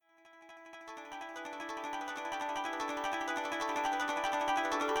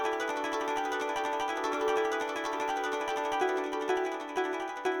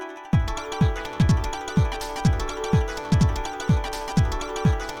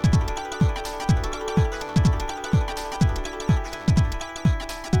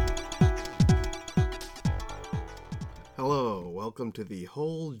welcome to the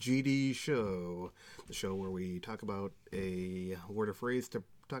Whole GD Show, the show where we talk about a word or phrase to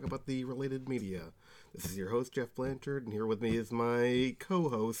talk about the related media. This is your host, Jeff Blanchard, and here with me is my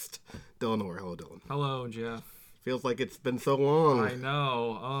co-host, Dylan Orr. Hello, Dylan. Hello, Jeff. Feels like it's been so long. I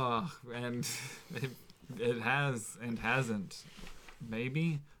know. And it has and hasn't.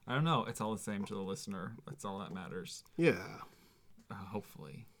 Maybe? I don't know. It's all the same to the listener. That's all that matters. Yeah.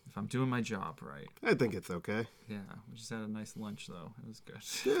 Hopefully. If I'm doing my job right. I think it's okay. Yeah. We just had a nice lunch, though. It was good.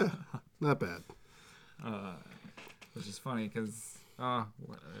 Yeah. Not bad. Which is funny because... yeah,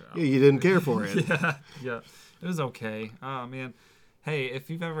 you didn't care for it. Yeah. It was okay. Oh, man. Hey, if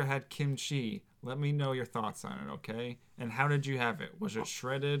you've ever had kimchi, let me know your thoughts on it, okay? And how did you have it? Was it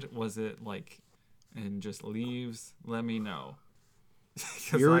shredded? Was it, like, in just leaves? Let me know.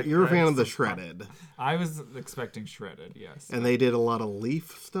 You're a fan of the shredded. I was expecting shredded, yes. And they did a lot of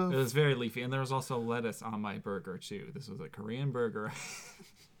leaf stuff? It was very leafy. And there was also lettuce on my burger, too. This was a Korean burger.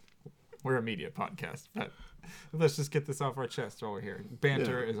 We're a media podcast, but let's just get this off our chest while we're here.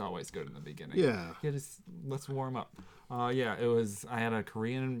 Banter is always good in the beginning. Yeah. Let's warm up. I had a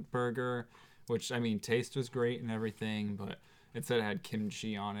Korean burger, which, I mean, taste was great and everything, but it said it had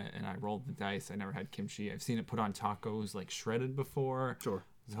kimchi on it, and I rolled the dice. I never had kimchi. I've seen it put on tacos, like, shredded before. Sure.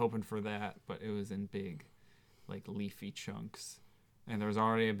 I was hoping for that, but it was in big, like, leafy chunks. And there was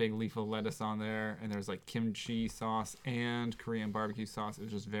already a big leaf of lettuce on there, and there's, like, kimchi sauce and Korean barbecue sauce. It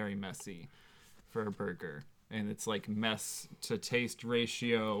was just very messy for a burger. And it's, like, mess to taste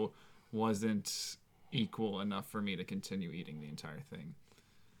ratio wasn't equal enough for me to continue eating the entire thing.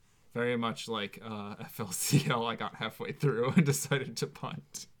 Very much like FLCL, I got halfway through and decided to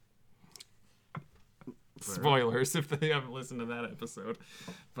punt. Spoilers if they haven't listened to that episode.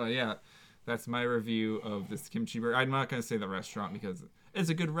 But yeah, that's my review of this kimchi burger. I'm not going to say the restaurant because it's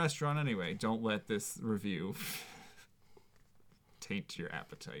a good restaurant anyway. Don't let this review taint your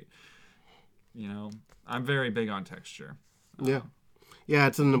appetite. You know, I'm very big on texture. Yeah. Yeah,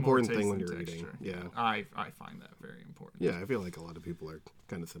 it's an important thing when you're texture. eating. Yeah. I find that very important. Yeah, I feel like a lot of people are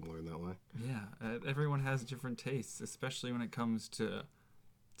kind of similar in that way. Yeah, everyone has different tastes, especially when it comes to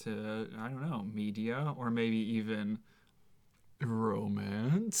I don't know, media or maybe even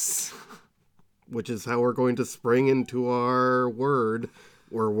romance. Which is how we're going to spring into our word,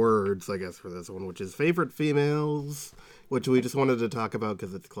 or words, I guess, for this one, which is favorite females, which we just wanted to talk about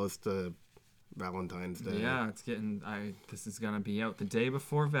because it's close to Valentine's Day. Yeah, this is going to be out the day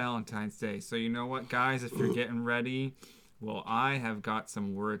before Valentine's Day. So you know what, guys, if you're getting ready, well, I have got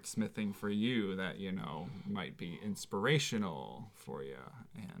some wordsmithing for you that, you know, might be inspirational for you.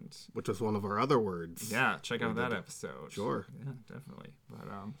 And which was one of our other words. Yeah, check out that episode. Sure. Yeah, definitely. But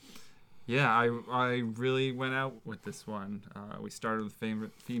yeah, I really went out with this one. We started with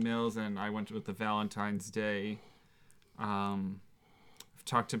favorite females, and I went with the Valentine's Day. I've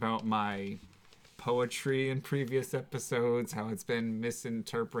talked about my poetry in previous episodes, how it's been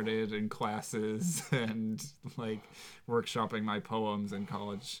misinterpreted in classes and like workshopping my poems in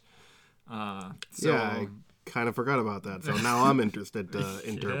college. Yeah, I kind of forgot about that, so now I'm interested to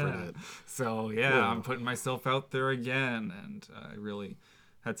interpret it. So yeah, I'm putting myself out there again, and I really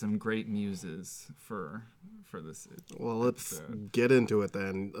had some great muses for this. Well, let's get into it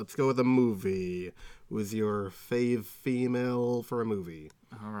then. Let's go with a movie. Who's your fave female for a movie?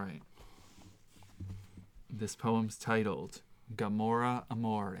 All right. This poem's titled Gamora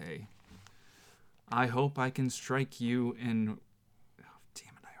Amore. I hope I can strike you in... Oh,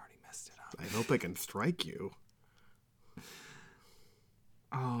 damn it, I already messed it up. I hope I can strike you.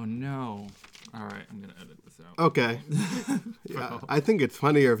 Oh, no. All right, I'm going to edit this out. Okay. Yeah, I think it's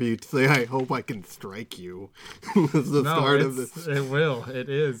funnier if you say, I hope I can strike you. That's the start of this. It will. It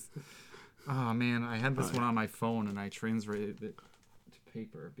is. Oh, man, I had this one on my phone, and I translated it to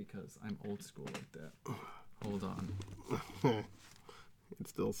paper because I'm old school like that. Hold on. It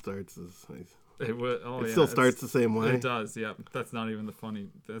still starts as... It still starts the same way. It does, yeah. That's not even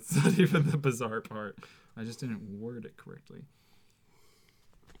that's not even the bizarre part. I just didn't word it correctly.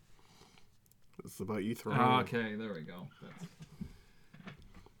 It's about you throwing. Oh, okay, there we go.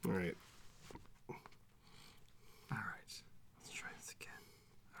 All right. Let's try this again.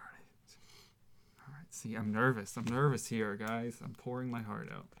 All right. See, I'm nervous. I'm nervous here, guys. I'm pouring my heart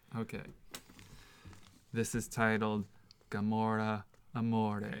out. Okay. This is titled Gamora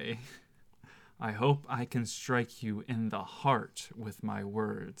Amore. I hope I can strike you in the heart with my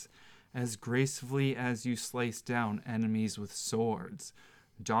words, as gracefully as you slice down enemies with swords.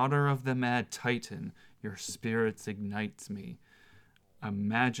 Daughter of the mad Titan, your spirits ignites me.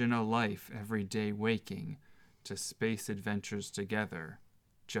 Imagine a life every day waking to space adventures together,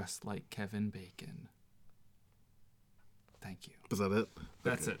 just like Kevin Bacon. Thank you. Was that it?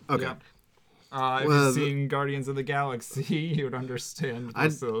 That's it. Okay. Yeah. If Well, you've seen Guardians of the Galaxy, you would understand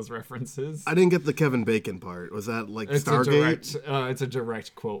most of those references. I didn't get the Kevin Bacon part. Was that like It's Stargate? it's a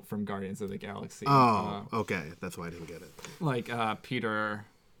direct quote from Guardians of the Galaxy. Oh, okay. That's why I didn't get it. Like Peter.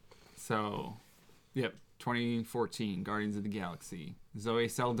 So, yep, 2014, Guardians of the Galaxy. Zoe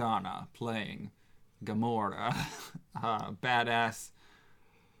Saldana playing Gamora, badass.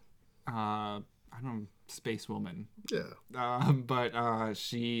 I don't know, space woman. Yeah. But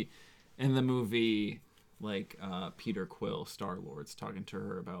she, in the movie, like Peter Quill, Star-Lord's talking to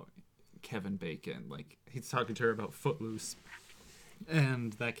her about Kevin Bacon. Like he's talking to her about Footloose,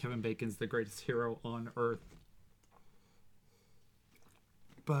 and that Kevin Bacon's the greatest hero on Earth.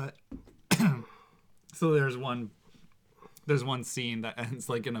 But so there's one scene that ends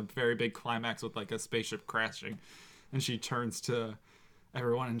like in a very big climax with like a spaceship crashing, and she turns to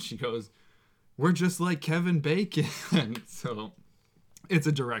everyone and she goes, "We're just like Kevin Bacon." So it's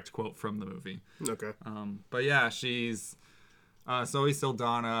a direct quote from the movie. Okay. But yeah, she's Zoe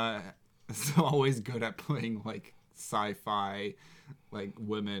Saldana is always good at playing like sci-fi like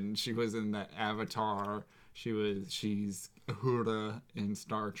women. She was in that Avatar. She's Uhura in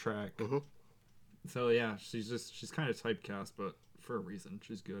Star Trek. Mm-hmm. So yeah, she's kind of typecast, but for a reason.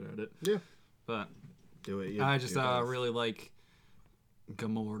 She's good at it. Yeah. But Do it. I just really like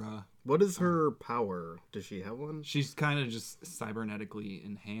Gamora. What is her power? Does she have one? She's kind of just cybernetically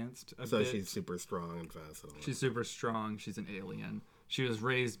enhanced a So bit. she's super strong and fast. And all She's super strong. She's an alien. She was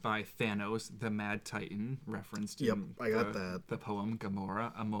raised by Thanos, the Mad Titan, referenced Yep, in I got that. the poem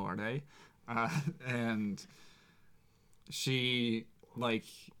Gamora Amore. And she, like,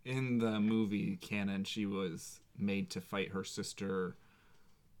 in the movie canon, she was made to fight her sister.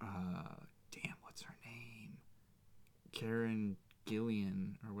 What's her name? Karen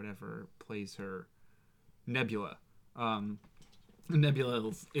Gillian, or whatever, plays her. Nebula.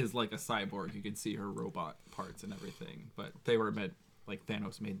 Nebula is like a cyborg. You can see her robot parts and everything. But they were meant, like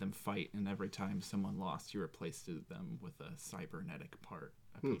Thanos made them fight, and every time someone lost, he replaced them with a cybernetic part,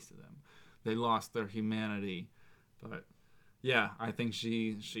 a piece of them. They lost their humanity, but yeah, I think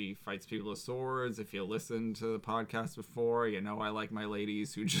she fights people with swords. If you listen to the podcast before, you know I like my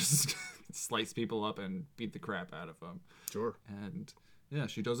ladies who just slice people up and beat the crap out of them. Sure. And yeah,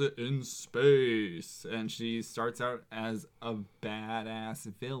 she does it in space. And she starts out as a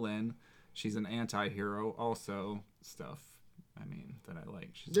badass villain. She's an anti-hero also. Stuff, I mean, that I like.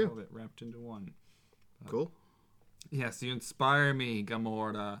 She's all of it wrapped into one. Cool. Yes, you inspire me,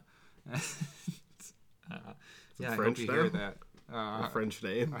 Gamora. Yeah, I hope you hear that. A French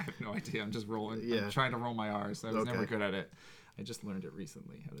name. I have no idea. I'm just rolling. Yeah. I'm trying to roll my R's. I was never Okay. good at it. I just learned it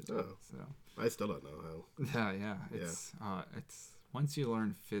recently how to do it. So I still don't know how. yeah. It's once you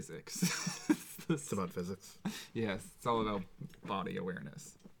learn physics. It's about physics. Yes, it's all about body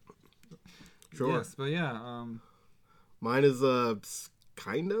awareness. Sure. Yes, but yeah. Mine is a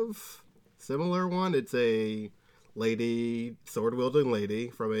kind of similar one. It's a lady, sword-wielding lady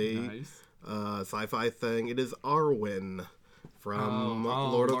from a Nice. Sci-fi thing. It is Arwen from Oh,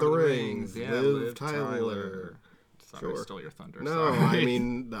 Lord of the Rings. Yeah, Liv Tyler. Sorry, I Sure. stole your thunder. No, Sorry. I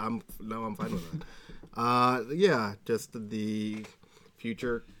mean, I'm fine with that. Yeah, just the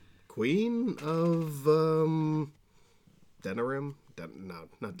future queen of Denerim. No,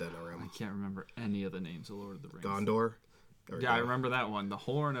 not I Denerim. can't remember any of the names of Lord of the Rings. Gondor. Yeah, I remember that one. The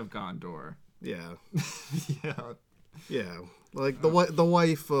Horn of Gondor. Yeah, Yeah. yeah, like the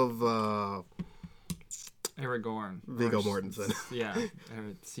wife of Aragorn. Viggo Or Mortensen. Yeah.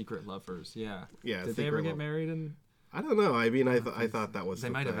 Secret lovers. Yeah. Yeah, Did they ever get married? In? I don't know. I mean, I thought that was They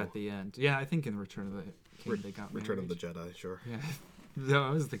the might have thing. at the end. Yeah, I think in Return of the King they got married. Return of the Jedi. Sure. Yeah.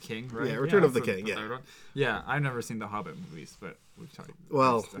 No, it was the King, right? Yeah, Return of the that's King, third one. Yeah, I've never seen the Hobbit movies, but we've talked.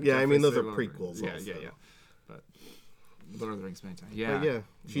 Well, I've yeah, I mean, those are definitely seen Lord of the prequels Rings. Yeah, also. yeah. But Lord of the Rings many times. Yeah. But yeah,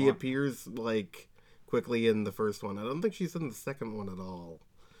 she Wow. appears like quickly in the first one. I don't think she's in the second one at all.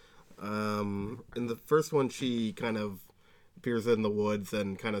 In the first one, she kind of appears in the woods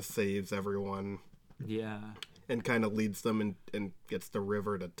and kind of saves everyone Yeah. and kind of leads them and gets the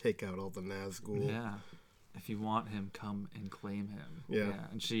river to take out all the Nazgul. Yeah. If you want him, come and claim him. Yeah.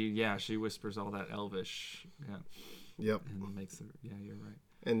 And she whispers all that Elvish. Yeah. Yep. And makes it. Yeah, you're right.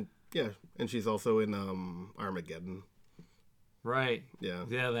 And yeah, and she's also in Armageddon. Right. Yeah.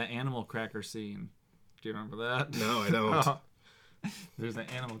 Yeah, that animal cracker scene. Do you remember that? No, I don't. There's an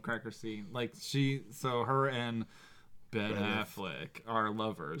animal cracker scene. Like her and Ben Affleck are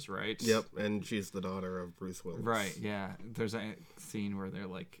lovers, right? Yep, and she's the daughter of Bruce Willis. Right, yeah. There's a scene where they're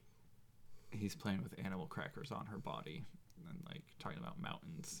like, he's playing with animal crackers on her body and like talking about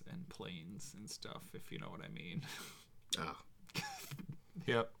mountains and plains and stuff, if you know what I mean. Ah,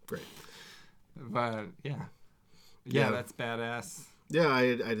 Yep. great. But yeah, Yeah. that's badass. Yeah,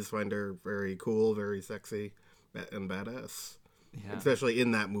 I just find her very cool, very sexy, and badass. Yeah. Especially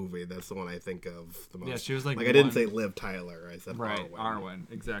in that movie. That's the one I think of the most. Yeah, she was like I didn't one- say Liv Tyler. I said Right, Arwen.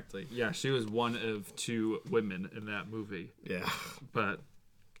 Arwen, exactly. Yeah, she was one of 2 women in that movie. Yeah. But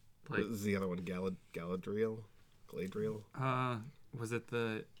like, What was the other one? Galadriel? Galadriel? was it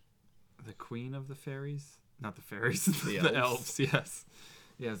the queen of the fairies? Not the fairies, the elves. elves. Yes.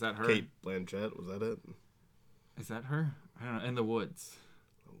 Yeah, is that her? Kate Blanchett, was that it? Is that her? I don't know. In the woods.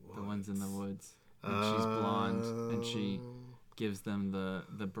 The ones in the woods. And she's blonde, and she gives them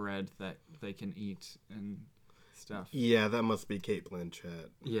the bread that they can eat and stuff. Yeah, that must be Kate Blanchett.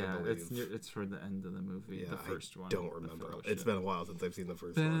 Yeah, I it's believe. it's for the end of the movie, Yeah, the first one. don't the remember. Fellowship. It's been a while since I've seen the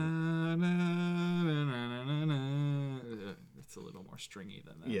first one. It's a little more stringy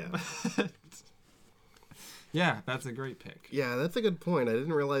than that. Yeah. Yeah, that's a great pick. Yeah, that's a good point. I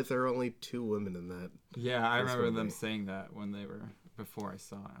didn't realize there were only 2 women in that. Yeah, I First remember them movie. saying that when they were before I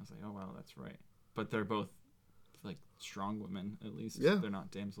saw it. I was like, oh wow, that's right. But they're both like strong women, at least. Yeah. They're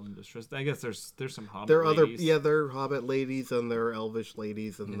not damsel in distress. I guess there's some hobbit There are ladies. there are Hobbit ladies and there are Elvish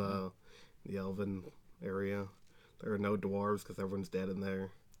ladies in the Elven area. There are no dwarves because everyone's dead in there.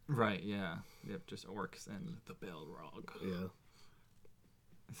 Right, yeah. Yep, just orcs and the Balrog. Yeah,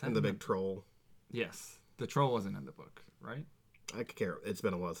 Is that and the in big troll. Yes. The troll wasn't in the book, right? I could care. It's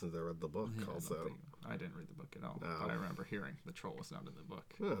been a while since I read the book. Yeah, also, I didn't read the book at all. No. But I remember hearing the troll was not in the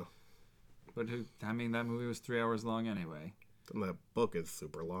book. oh, But that movie was 3 hours long anyway. and that book is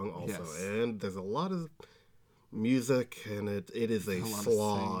super long also, Yes. and there's a lot of music, and it is a A lot of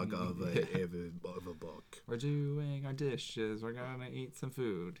slog singing. of a book. We're doing our dishes. We're gonna eat some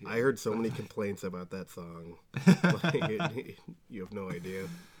food. I heard so many complaints about that song. Like, you have no idea.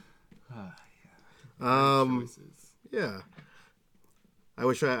 Choices. Yeah. I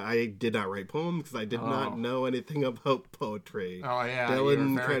wish I did not write poems because I did not know anything about poetry. Oh yeah,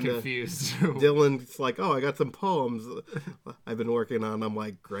 Dylan you're very kinda- confused. Dylan's like, oh, I got some poems I've been working on. I'm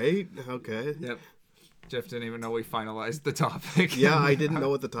like, great, okay. Yep. Jeff didn't even know we finalized the topic. Yeah, I didn't know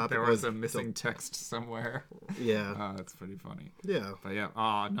what the topic There was. was a missing text somewhere. Yeah, Oh, that's pretty funny. yeah. But yeah.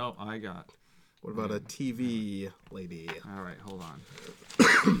 Oh no, I got. What about a TV lady? All right, hold on.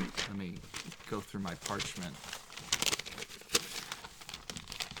 Let me go through my parchment.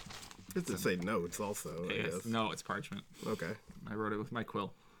 It's to say notes also, I guess. No, it's parchment. Okay. I wrote it with my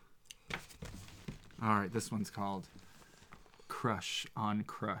quill. All right, this one's called Crush on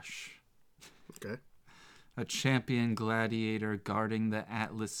Crush. Okay. A champion gladiator guarding the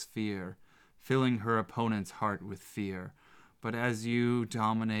Atlas sphere, filling her opponent's heart with fear. But as you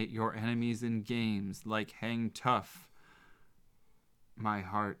dominate your enemies in games like Hang Tough, my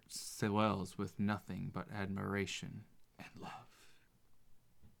heart swells with nothing but admiration and love.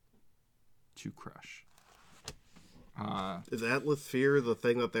 To Crush. Is Atlas Sphere the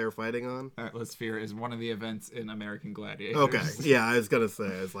thing that they're fighting on? Atlas Sphere is one of the events in American Gladiators. Okay. Yeah, I was gonna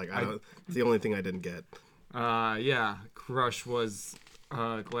say. I was like, it's the only thing I didn't get. Yeah, Crush was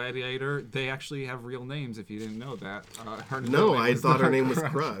Gladiator. They actually have real names, if you didn't know that. Her No, real name I is thought her not name was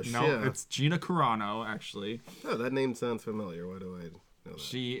Crush, No, yeah. it's Gina Carano, actually. Oh, that name sounds familiar. Why do I know that?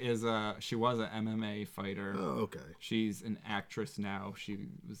 She was an MMA fighter. Oh, okay. She's an actress now. She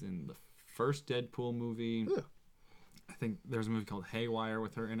was in the first Deadpool movie. Yeah. I think there's a movie called Haywire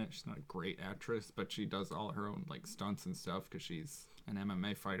with her in it. She's not a great actress, but she does all her own like stunts and stuff because she's an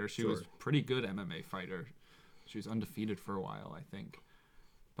MMA fighter. She was Sure. pretty good MMA fighter. She was undefeated for a while, I think.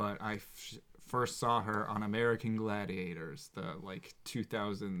 But I first saw her on American Gladiators, the like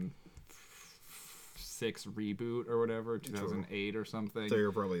 2006 reboot or whatever, 2008 or something. So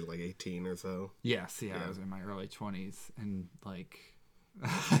you're probably like 18 or so. Yes, yeah, Yeah. I was in my early 20s, and like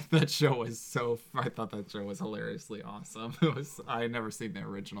that show was I thought that show was hilariously awesome. I had never seen the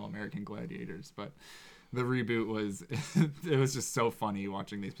original American Gladiators, but the reboot was it was just so funny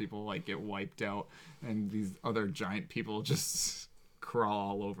watching these people like get wiped out and these other giant people just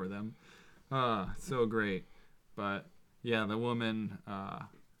crawl all over them. So great. But yeah, the women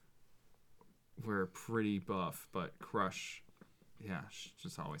were pretty buff, but Crush, yeah, she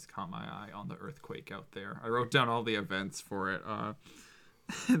just always caught my eye on the earthquake out there. I wrote down all the events for it.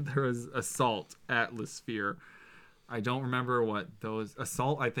 There was Assault, Atlas Sphere. I don't remember what those...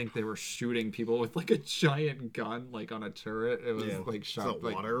 Assault, I think they were shooting people with like a giant gun, like on a turret. It was like Is shot that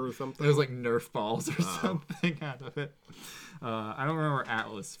like... water or something? It was like Nerf balls or something out of it. I don't remember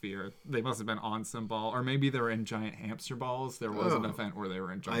Atlas Sphere. They must have been on some ball, or maybe they were in giant hamster balls. There was an event where they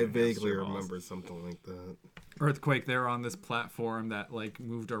were in giant I vaguely hamster balls. remember something like that. Earthquake, they were on this platform that like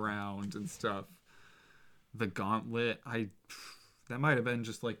moved around and stuff. the gauntlet. That might have been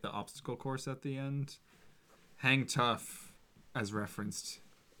just like the obstacle course at the end. Hang Tough, as referenced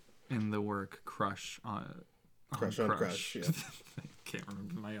in the work Crush on Crush on Crush. Yeah. I can't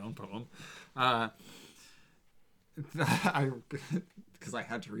remember my own poem. Because I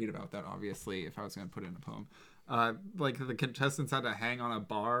had to read about that, obviously, if I was going to put in a poem. Like the contestants had to hang on a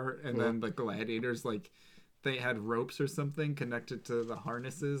bar, and then the gladiators, like, they had ropes or something connected to the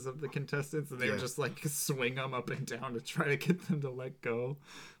harnesses of the contestants, and they would just like swing them up and down to try to get them to let go.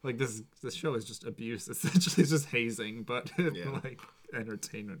 Like this show is just abuse. Essentially, it's just hazing, but in like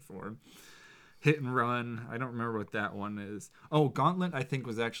entertainment form. Hit and Run. I don't remember what that one is. Oh, Gauntlet, I think,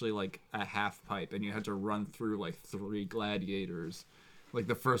 was actually like a half pipe, and you had to run through like 3 gladiators. Like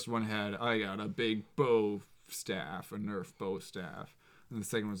the first one had, I got a big bow staff, a Nerf bow staff. And the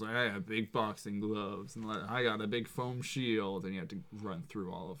second one was like, I got big boxing gloves, and I got a big foam shield, and you had to run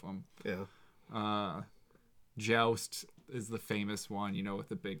through all of them. Yeah. Joust is the famous one, you know, with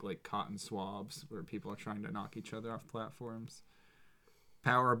the big like cotton swabs where people are trying to knock each other off platforms.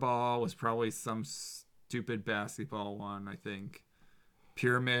 Powerball was probably some stupid basketball one, I think.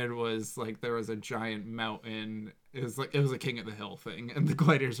 Pyramid was like there was a giant mountain. It was a King of the Hill thing, and the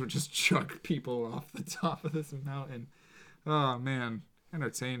gladiators would just chuck people off the top of this mountain. Oh man,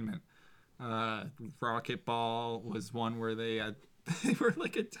 entertainment. Rocket Ball was one where they were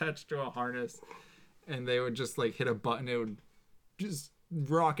like attached to a harness, and they would just like hit a button. It would just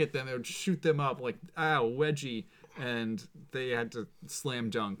rocket them. It would shoot them up like wedgie, and they had to slam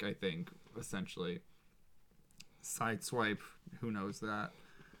dunk. I think essentially. Sideswipe, who knows that?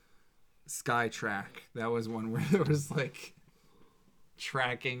 Skytrack, that was one where there was like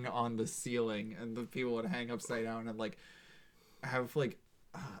tracking on the ceiling, and the people would hang upside down and like have like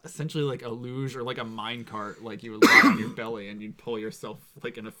essentially like a luge or like a mine cart, like you would lie on your belly and you'd pull yourself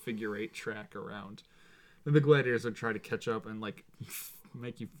like in a figure 8 track around. And the gladiators would try to catch up and like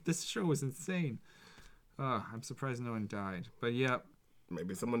make you. This show was insane. I'm surprised no one died, but yeah.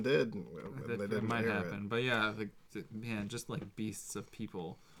 Maybe someone did. Well, that might happen, but yeah, man, just like beasts of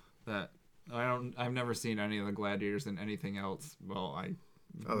people. That I've never seen any of the gladiators in anything else. Well,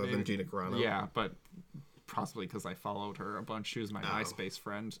 other than Gina Carano. Yeah, but possibly because I followed her a bunch. She was my MySpace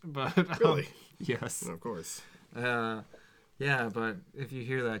friend. But really, yes, of course. Yeah, but if you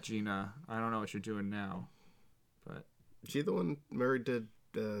hear that, Gina, I don't know what you're doing now. But is she the one married to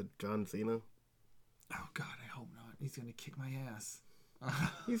John Cena? Oh God, I hope not. He's gonna kick my ass.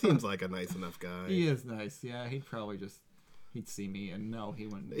 He seems like a nice enough guy. He is nice, yeah. He'd see me and no, he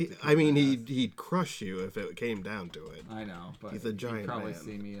wouldn't. He'd crush you if it came down to it. I know, but he's a giant he'd probably man.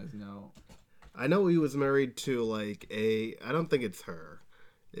 See me as no. I know he was married to like I don't think it's her.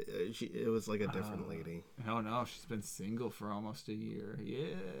 It was like a different lady. No, she's been single for almost a year.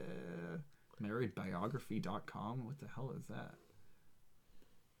 Yeah. Marriedbiography.com? What the hell is that?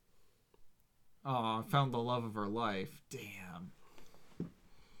 Oh, I found the love of her life. Damn.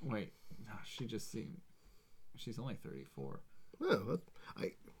 Wait, no, she's only 34. Oh,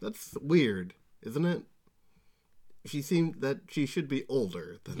 that's weird, isn't it? She seemed that she should be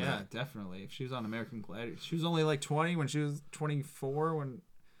older than that. Yeah, definitely. If she was on American Gladiators. She was only like 20 when she was 24 when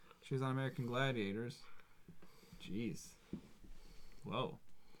she was on American Gladiators. Jeez. Whoa.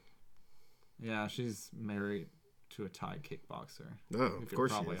 Yeah, she's married to a Thai kickboxer. Oh, of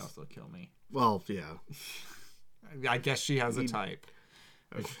course she is. Probably also kill me. Well, yeah. I guess she has a type.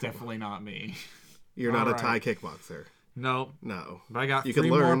 It's definitely not me. You're not a Thai kickboxer. No. But I got 3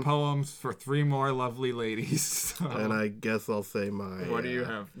 more poems for 3 more lovely ladies. So. And I guess I'll say my... What do you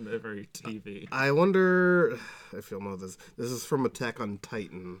have every TV? I wonder if you'll know this. This is from Attack on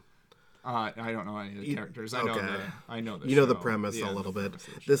Titan. I don't know any of the characters. I know the You know the premise a little bit.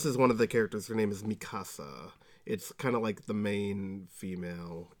 This is one of the characters. Her name is Mikasa. It's kind of like the main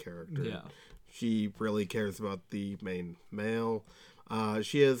female character. Yeah. She really cares about the main male.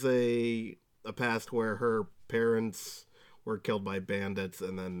 She has a past where her parents were killed by bandits,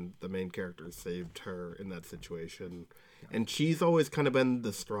 and then the main character saved her in that situation. And she's always kind of been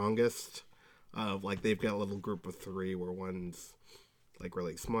the strongest. Like they've got a little group of 3 where one's like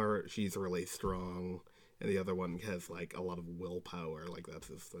really smart, she's really strong, and the other one has like a lot of willpower. Like that's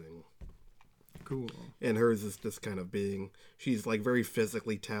his thing. Cool. And hers is just kind of she's like very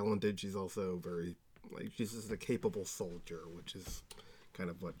physically talented. She's also very she's just a capable soldier, which is kind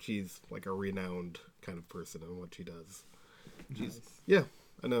of what she's like, a renowned kind of person in what she does. Yeah,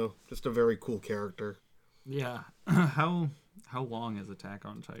 I know, just a very cool character. Yeah. How long is Attack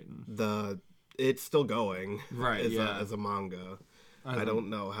on Titan? It's still going, right? As a manga. I don't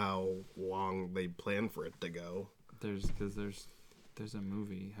know how long they plan for it to go. There's There's a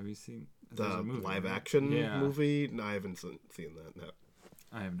movie. Have you seen The there's a movie, live right? action Yeah. movie? No, I haven't seen that. No.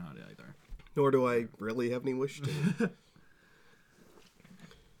 I have not either. Nor do I really have any wish to.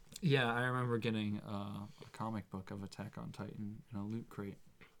 Yeah, I remember getting a comic book of Attack on Titan in a loot crate.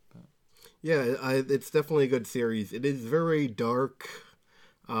 Yeah, it's definitely a good series. It is very dark,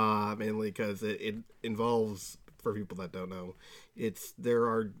 mainly because it involves, for people that don't know, there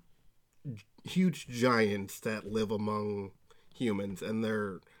are huge giants that live among humans, and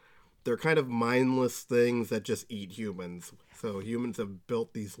they're kind of mindless things that just eat humans. So humans have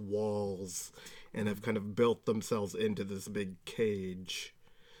built these walls and have kind of built themselves into this big cage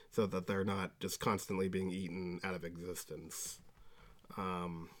so that they're not just constantly being eaten out of existence.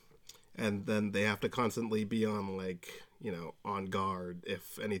 And then they have to constantly be on, like, on guard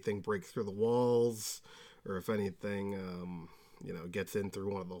if anything breaks through the walls or if anything, gets in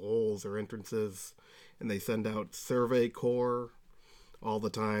through one of the holes or entrances. And they send out Survey Corps all the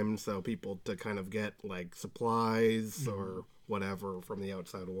time, so people to kind of get, like, supplies or whatever from the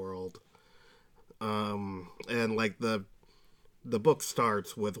outside world. And, like, the book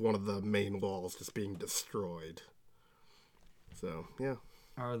starts with one of the main walls just being destroyed. So, yeah.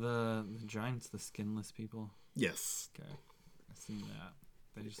 Are the giants the skinless people? Yes. Okay. I've seen that.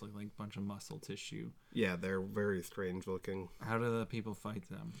 They just look like a bunch of muscle tissue. Yeah, they're very strange looking. How do the people fight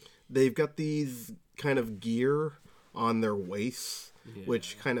them? They've got these kind of gear on their waists, Yeah.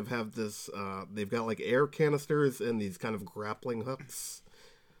 which kind of have this, they've got like air canisters and these kind of grappling hooks.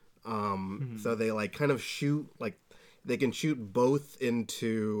 So they like kind of shoot, like they can shoot both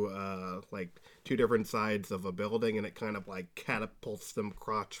into like two different sides of a building, and it kind of like catapults them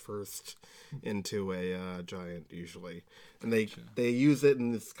crotch first into a giant usually. And they use it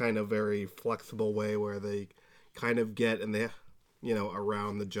in this kind of very flexible way where they kind of get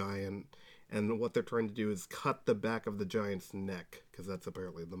around the giant. And what they're trying to do is cut the back of the giant's neck, because that's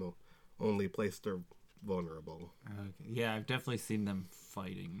apparently the only place they're vulnerable. Okay. Yeah, I've definitely seen them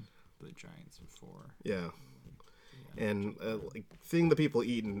fighting the giants before. Yeah. And like, seeing the people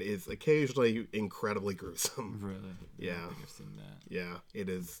eaten is occasionally incredibly gruesome. Really? Yeah. I don't think I've seen that. Yeah, it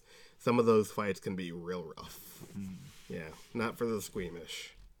is. Some of those fights can be real rough. Yeah, not for the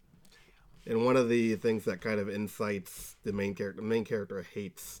squeamish. And one of the things that kind of incites the main character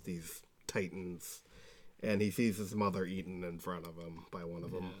hates these titans, and he sees his mother eaten in front of him by one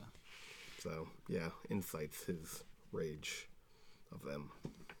of them. So, yeah, incites his rage of them.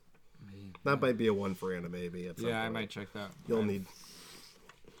 That might be a one for anime, maybe. At some Yeah, I point. might check that. You'll need.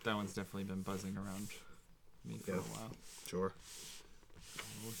 That one's definitely been buzzing around me for a while. Sure.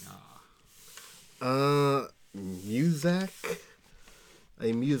 Oh, Muzak?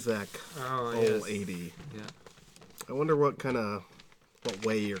 A Muzak Oh, Ol yes. 80. Yeah. I wonder what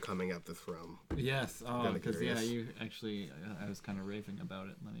way you're coming at this from. Yes. Oh, kinda because curious. you actually, I was kind of raving about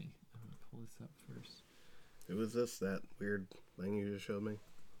it. I'm gonna pull this up first. Who is this? That weird thing you just showed me?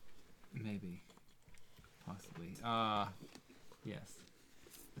 Maybe. Possibly. Yes.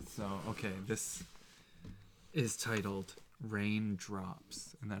 So, okay, this is titled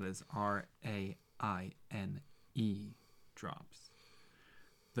Raindrops, and that is Raine drops.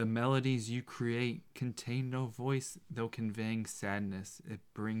 The melodies you create contain no voice, though conveying sadness. It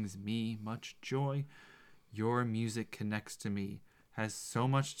brings me much joy. Your music connects to me, has so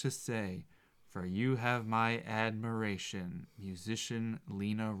much to say, for you have my admiration. Musician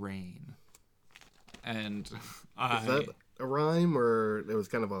Lena Raine. And Is that a rhyme, or it was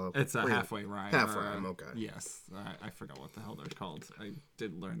kind of a... it's a halfway rhyme. Half rhyme, okay. Yes. I forgot what the hell they're called. I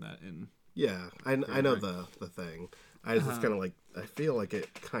did learn that in... Yeah, I know the thing. I was just kind of like, I feel like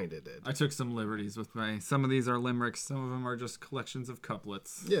it kind of did. I took some liberties with some of these are limericks, some of them are just collections of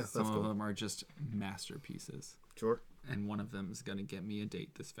couplets. Yeah, that's some of cool. them are just masterpieces. Sure. And one of them is going to get me a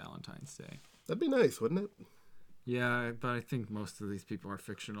date this Valentine's Day. That'd be nice, wouldn't it? Yeah, but I think most of these people are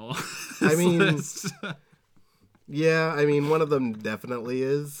fictional. I mean, yeah, I mean, one of them definitely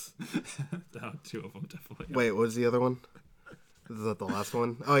is. Two of them definitely are. Wait, what was the other one? Is that the last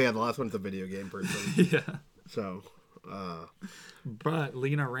one? Oh, yeah, the last one's a video game person. Yeah. So, But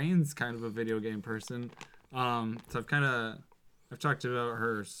Lena Raine's kind of a video game person. So I've talked about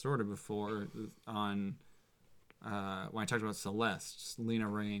her sort of before on when I talked about Celeste. Lena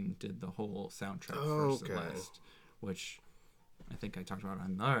Raine did the whole soundtrack for Celeste, which I think I talked about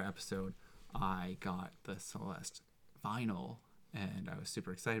on another episode. I got the Celeste vinyl, and I was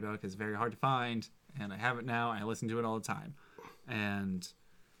super excited about it because it's very hard to find, and I have it now. I listen to it all the time, and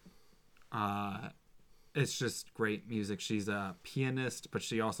it's just great music. She's a pianist, but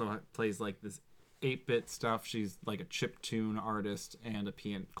she also plays like this 8-bit stuff. She's like a chiptune artist and a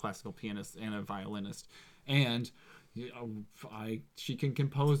classical pianist and a violinist. And She can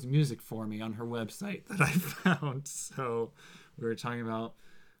compose music for me on her website that I found. So we were talking about,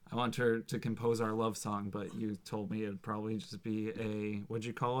 I want her to compose our love song, but you told me it'd probably just be what'd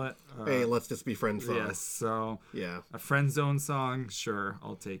you call it? Hey, let's just be friends song. Yes, so Yeah. a friend zone song, sure,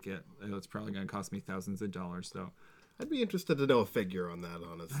 I'll take it. It's probably going to cost me thousands of dollars, though. I'd be interested to know a figure on that,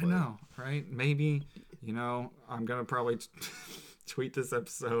 honestly. I know, right? Maybe, I'm going to probably tweet this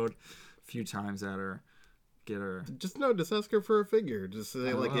episode a few times at her. Get her. Just ask her for a figure. Just say,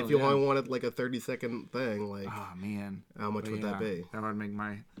 if you only wanted like a 30-second thing, oh man, how much would that be? That would make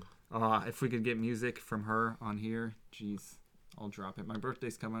my. If we could get music from her on here, jeez, I'll drop it. My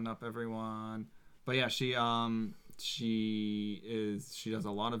birthday's coming up, everyone. But yeah, she does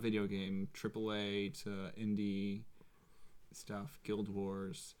a lot of video game, AAA to indie stuff, Guild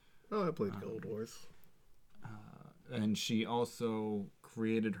Wars. Oh, I played Guild Wars. And she also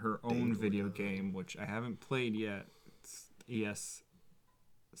created her own video game, which I haven't played yet. It's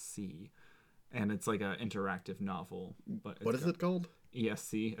ESC, and it's like an interactive novel. But what is it called?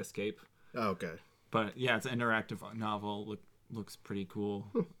 ESC, Escape. Oh, okay. But yeah, it's an interactive novel. Looks pretty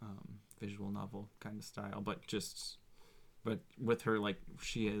cool. Visual novel kind of style, but with her, like,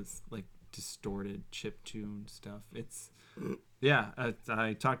 she is like distorted chiptune stuff. It's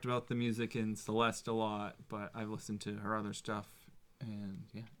I talked about the music in Celeste a lot, but I've listened to her other stuff, and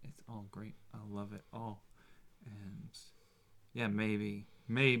yeah, it's all great. I love it all. And yeah,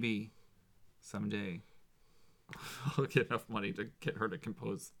 maybe someday I'll get enough money to get her to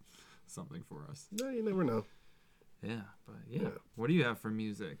compose something for us. No, you never know. Yeah, but yeah. What do you have for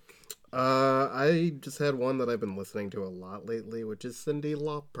music? I just had one that I've been listening to a lot lately, which is Cyndi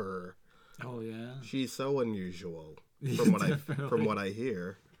Lauper. Oh yeah, she's so unusual from what I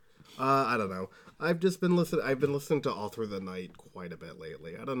hear. I don't know. I've been listening to All Through the Night quite a bit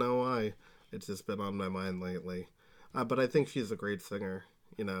lately. I don't know why. It's just been on my mind lately. But I think she's a great singer.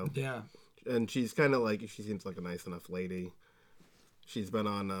 Yeah. And she's kind of like, she seems like a nice enough lady. She's been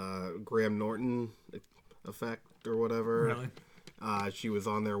on Graham Norton Effect or whatever. Really? She was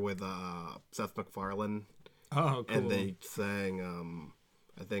on there with Seth MacFarlane. Oh, cool. And they sang,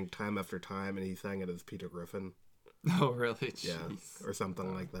 I think, Time After Time, and he sang it as Peter Griffin. Oh, really? Yeah, Jeez. or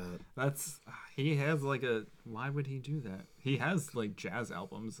something like that. He has like why would he do that? He has like jazz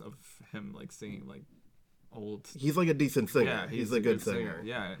albums of him like singing like old. He's like a decent singer. Yeah, he's a good singer.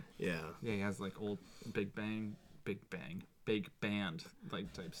 Yeah. Yeah. Yeah, he has like old big band like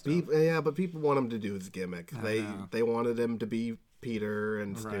type stuff. But people want him to do his gimmick. They wanted him to be Peter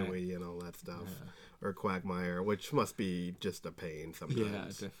and Stewie and all that stuff, or Quagmire, which must be just a pain sometimes. Yeah,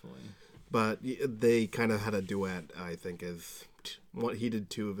 definitely. But they kind of had a duet, I think, he did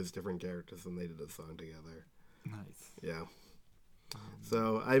two of his different characters and they did a song together. Nice. Yeah.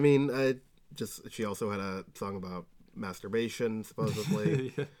 So, I mean, she also had a song about masturbation,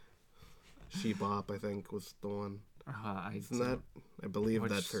 supposedly. Yeah. She Bop, I think, was the one. I believe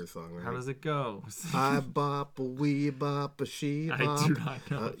that's her song, right? How does it go? I bop, a wee bop, a she bop. I do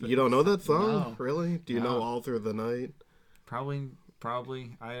not know. You don't know that song? No. Really? Do you know All Through the Night? Probably.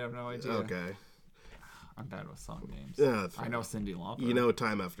 I have no idea. Okay. I'm bad with song names. Yeah, I know Cyndi Lauper. You know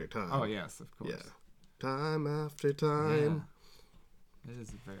Time After Time. Oh, yes, of course. Yeah. Time After Time. Yeah.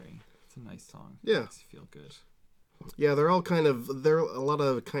 It's a nice song. Yeah. Makes you feel good. Yeah, they're a lot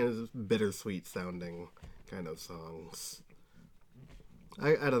of kind of bittersweet sounding kind of songs.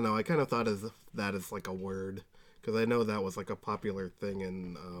 I don't know. I kind of thought that is like a word, because I know that was like a popular thing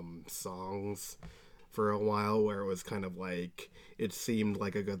in songs for a while, where it was kind of like, it seemed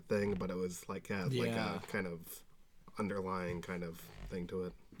like a good thing, but it was like like a kind of underlying kind of thing to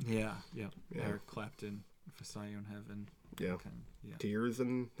it. Yeah. Eric Clapton, If I Saw You in Heaven. Yeah. Tears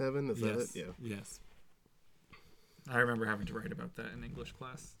in Heaven, is that it? Yeah. Yes. I remember having to write about that in English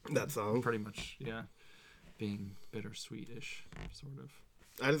class. That song? Pretty much, yeah. Being bittersweet-ish, sort of.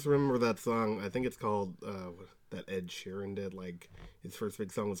 I just remember that song. I think it's called, that Ed Sheeran did, like, his first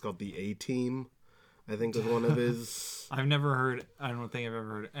big song was called The A-Team. I think was one of his... I don't think I've ever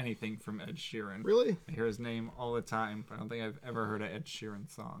heard anything from Ed Sheeran. Really? I hear his name all the time, but I don't think I've ever heard an Ed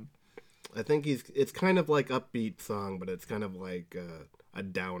Sheeran song. I think it's kind of like upbeat song, but it's kind of like a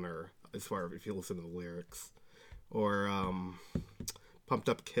downer, as far as if you listen to the lyrics. Or Pumped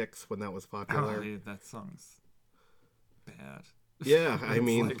Up Kicks, when that was popular. Oh, yeah, that song's bad. Yeah, I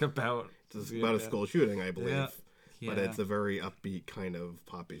mean... It's about a school shooting, I believe. Yeah. But it's a very upbeat kind of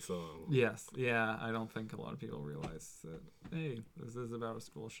poppy song. Yes, yeah. I don't think a lot of people realize that, hey, this is about a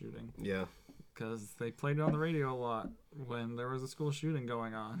school shooting. Yeah. Because they played it on the radio a lot when there was a school shooting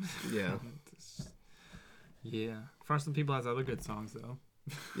going on. Yeah. Yeah. Frosted People has other good songs, though.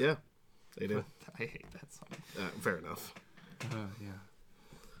 Yeah. They do. I hate that song. Fair enough.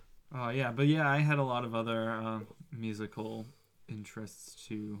 Yeah, but yeah, I had a lot of other musical interests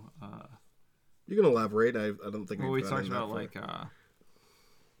too. You can elaborate. I don't think Well, we've we gone talked in that about far.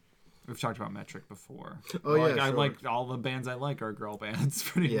 we've talked about Metric before. Oh, yeah, I sure. like all the bands I like are girl bands,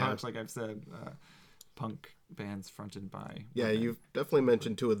 pretty Yeah. much. Like I've said, punk bands fronted by. Yeah, women. you've definitely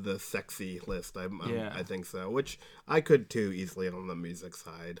mentioned two of the sexy list. Yeah. I think so. Which I could too easily on the music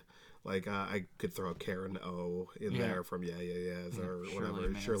side. Like I could throw Karen O in Yeah. there from Yeah Yeahs or Shirley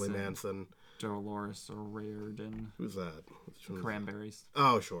whatever. Shirley Manson. Dolores O'Riordan. Who's that? Cranberries.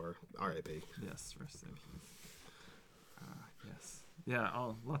 Oh, sure. R.I.P. Yes, rest in peace. Yes.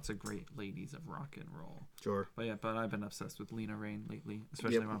 Yeah, lots of great ladies of rock and roll. Sure. But I've been obsessed with Lena Raine lately,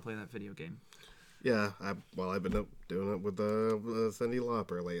 especially when I play that video game. Yeah, I've been doing it with Cyndi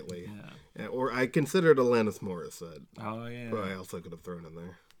Lauper lately. Yeah. Or I considered Alanis Morissette, Oh yeah. but I also could have thrown in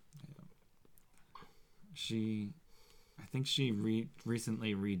there. I think she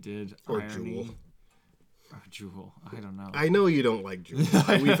recently redid Or Irony. Jewel. Oh, Jewel. I don't know. I know you don't like Jewel.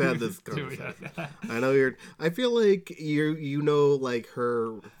 We've had this conversation. I know you're. I feel like you know like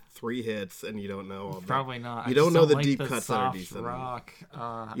her 3 hits, and you don't know all the. Probably not. You I don't just know the like deep the cuts that are soft decent. rock.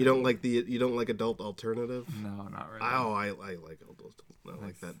 You don't like adult alternative. No, not really. Oh, I like adult. I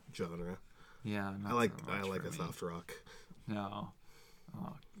like that genre. Yeah, not I like so much for a me. soft rock. No.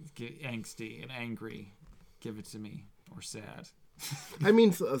 Oh, angsty and angry. Give it to me. Or sad. I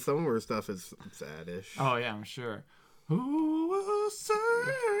mean, some of her stuff is sad-ish. Oh yeah, I'm sure. Who will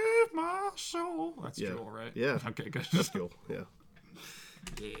save my soul? That's Jewel, right? Yeah. Okay, good. That's cool. Yeah.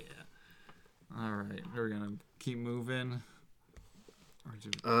 Yeah. All right, we're gonna keep moving.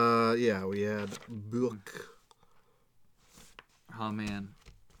 Or Yeah, we had book. Oh man.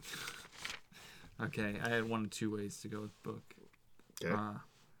 Okay, I had 1 of 2 ways to go with book. Okay.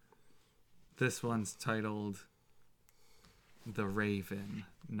 This one's titled The Raven,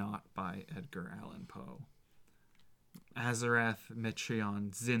 not by Edgar Allan Poe. Azarath Metrion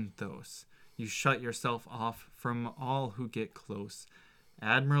Zinthos, you shut yourself off from all who get close,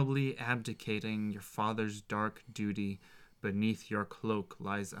 admirably abdicating your father's dark duty. Beneath your cloak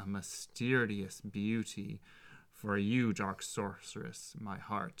lies a mysterious beauty. For you, dark sorceress, my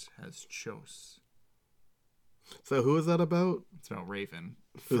heart has chose. So who is that about? It's about Raven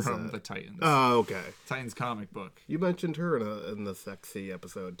Who's from that? the Titans. Oh, okay. Titans comic book. You mentioned her in the sexy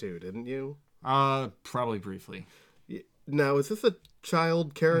episode too, didn't you? Probably briefly. Now, is this a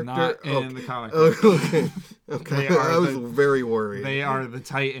child character? Not in the comic book. Oh, okay. Okay. I was very worried. They are the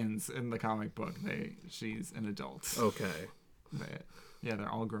Titans in the comic book. She's an adult. Okay. They're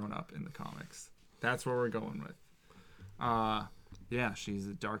all grown up in the comics. That's where we're going with. Yeah, she's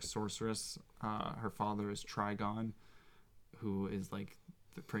a dark sorceress. Her father is Trigon, who is like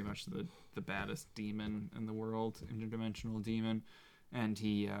pretty much the baddest demon in the world, interdimensional demon, and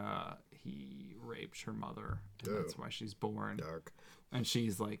he raped her mother, and that's why she's born. Dark. And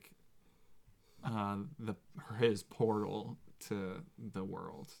she's like his portal to the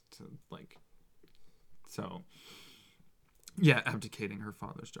world, to like, so yeah, abdicating her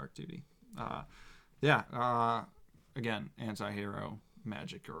father's dark duty. Again, anti-hero,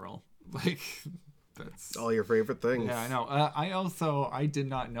 magic girl, like that's All your favorite things. yeah, I know. I did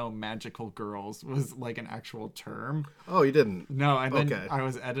not know magical girls was like an actual term. Oh, you didn't? No, and then Okay. I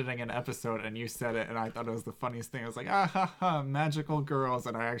was editing an episode and you said it and I thought it was the funniest thing. I was like, magical girls,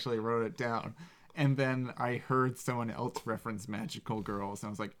 and I actually wrote it down. And then I heard someone else reference magical girls and I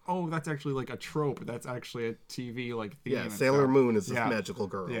was like, oh, that's actually like a trope. That's actually a TV like theme. Yeah, and Sailor stuff. Moon is a Yeah. magical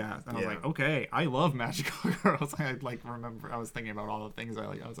girl. Yeah, and I was like, okay, I love magical girls. I like remember I was thinking about all the things I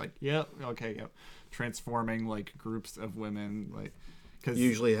like. I was like, yep, okay, yep, transforming like groups of women, like because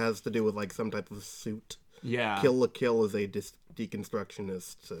Usually has to do with like some type of suit. yeah, Kill la Kill is a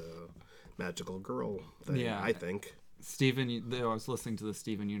deconstructionist magical girl thing, Yeah. I think. I was listening to the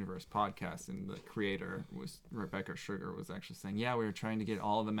Steven Universe podcast, and the creator was Rebecca Sugar was actually saying, yeah, we were trying to get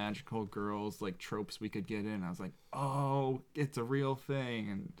all the magical girls like tropes we could get in. I was like, oh, it's a real thing.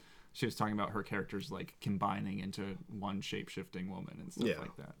 And she was talking about her characters like combining into one shape-shifting woman and stuff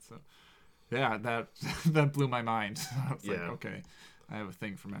like that. So yeah, that that blew my mind. I was like, okay, I have a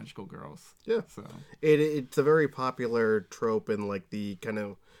thing for magical girls. Yeah. So It's a very popular trope in like the kind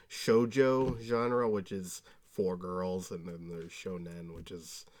of shoujo genre, which is 4 girls, and then there's shonen, which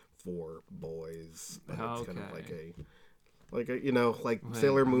is 4 boys. But it's kind of like a Wait,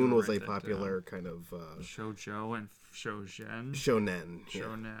 Sailor I'm Moon gonna was write a that popular kind of shoujo and shoujen. shonen. Yeah.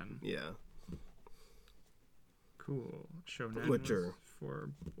 Shonen. Yeah. Cool. Shonen Which was are for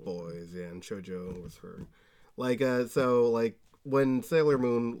boys, yeah, and shoujo was for like so like when Sailor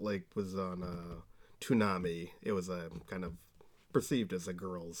Moon like was on Toonami, it was a kind of perceived as a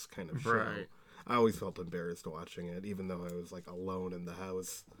girls kind of show. Right. I always felt embarrassed watching it, even though I was like alone in the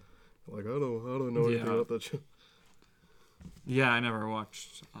house. Like I don't know anything about that show. Yeah, I never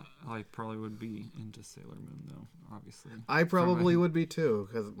watched. I probably would be into Sailor Moon though, obviously. I probably would be too,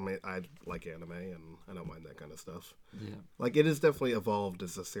 because I like anime and I don't mind that kind of stuff. Yeah. Like it has definitely evolved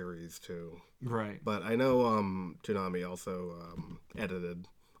as a series too. Right. But I know Toonami also edited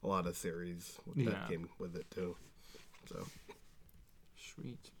a lot of series that came with it too. So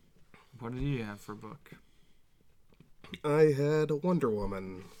sweet. What did you have for book? I had Wonder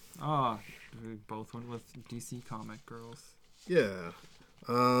Woman. Ah, we both went with DC comic girls. Yeah.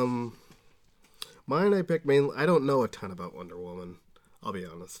 Mine I picked mainly. I don't know a ton about Wonder Woman. I'll be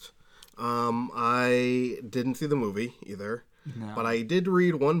honest. I didn't see the movie either. No. But I did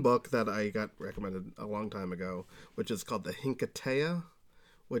read one book that I got recommended a long time ago, which is called The Hinkatea,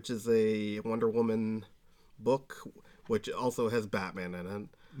 which is a Wonder Woman book, which also has Batman in it.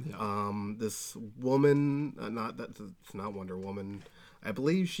 Yeah. This woman, it's not Wonder Woman. I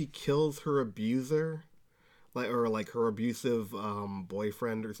believe she kills her abuser, like her abusive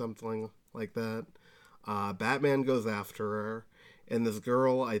boyfriend or something like that. Batman goes after her, and this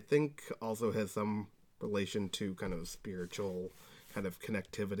girl I think also has some relation to kind of spiritual kind of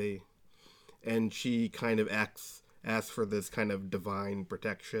connectivity, and she kind of asks for this kind of divine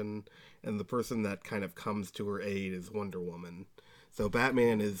protection, and the person that kind of comes to her aid is Wonder Woman. So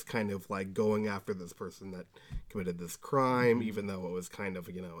Batman is kind of like going after this person that committed this crime, even though it was kind of,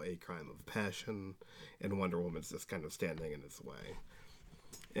 a crime of passion, and Wonder Woman's just kind of standing in his way.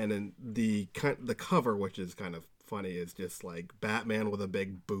 And then the cover, which is kind of funny, is just like Batman with a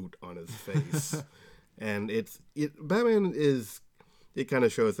big boot on his face. And Batman is, it kind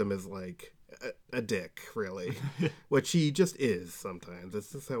of shows him as like a dick, really, which he just is sometimes.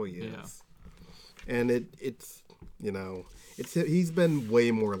 That's just how he is. Yeah. And it's he's been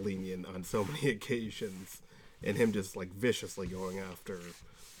way more lenient on so many occasions, and him just like viciously going after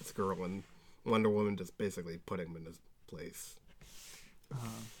this girl, and Wonder Woman just basically putting him in his place.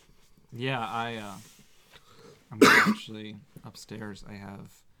 I'm actually upstairs. I have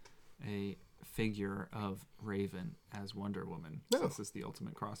a figure of Raven as Wonder Woman. No. This is the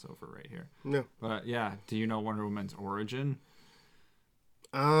ultimate crossover right here. No. But yeah, do you know Wonder Woman's origin?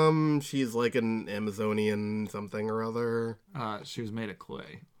 She's like an Amazonian something or other. She was made of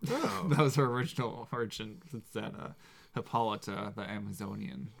clay. Oh. That was her original origin. It's that Hippolyta, the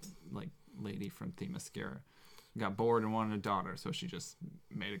Amazonian lady from Themyscira, got bored and wanted a daughter, so she just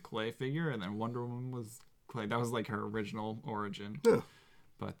made a clay figure, and then Wonder Woman was clay. That was like her original origin. Yeah.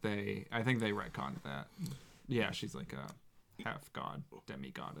 But I think they retconned that. Yeah, she's like a half god,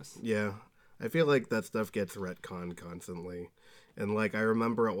 demi-goddess. Yeah. I feel like that stuff gets retconned constantly. And like I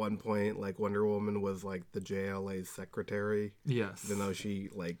remember at one point, like Wonder Woman was like the JLA's secretary. Yes. Even though she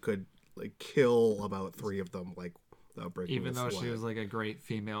could kill about 3 of them without breaking Even though sweat. she was like a great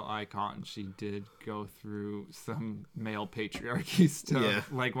female icon, she did go through some male patriarchy stuff. Yeah.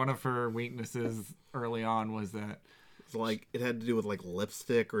 Like one of her weaknesses early on was that it had to do with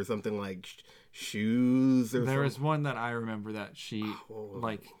lipstick or something, like shoes or there was something. one that I remember that she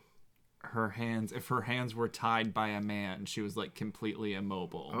her hands, if her hands were tied by a man, she was completely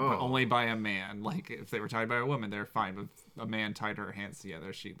immobile. But only by a man. Like if they were tied by a woman, they're fine. But if a man tied her hands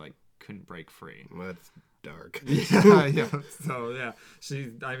together, she couldn't break free. That's dark. Yeah. So yeah,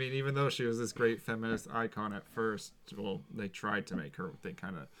 even though she was this great feminist icon at first, well, they tried to make her.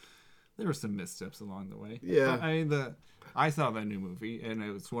 There were some missteps along the way. Yeah. But, I saw the new movie, and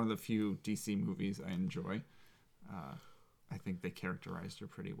it was one of the few DC movies I enjoy. I think they characterized her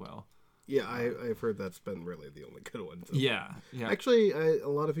pretty well. Yeah, I've heard that's been really the only good one. So. Yeah. Actually, a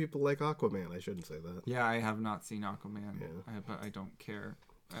lot of people like Aquaman. I shouldn't say that. Yeah, I have not seen Aquaman, but I don't care.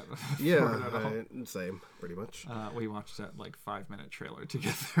 Yeah, same, pretty much. We watched that 5-minute trailer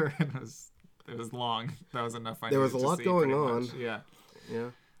together, and it was long. That was enough. There was a lot going on. Yeah.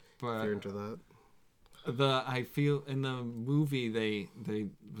 But if you're into that. I feel in the movie they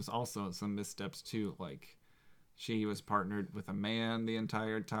was also some missteps too. She was partnered with a man the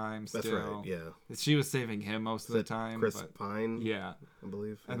entire time. Still. That's right. Yeah. She was saving him most of the time. Chris Pine. Yeah. I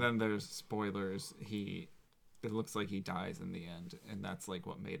believe. And then there's spoilers. It looks like he dies in the end, and that's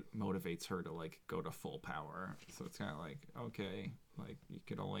what motivates her to go to full power. So it's kind of okay, you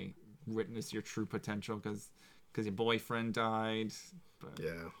could only witness your true potential because your boyfriend died. But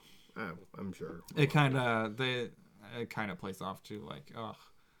yeah, I'm sure. It kind of plays off to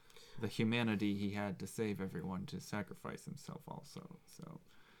the humanity he had to save everyone, to sacrifice himself also. So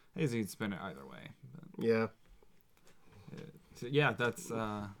I guess you could spin it either way. But yeah. So, yeah, that's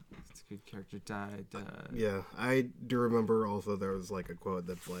a good character died. Yeah, I do remember also there was like a quote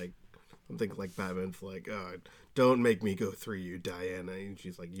that's like something like Batman's like, "Don't make me go through you, Diana," and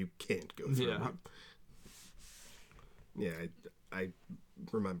she's like, "You can't go through me." Yeah, I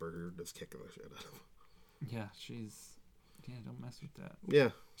remember her just kicking the shit out of him. Yeah, don't mess with that. Yeah.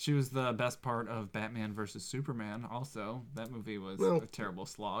 She was the best part of Batman versus Superman. Also, that movie was a terrible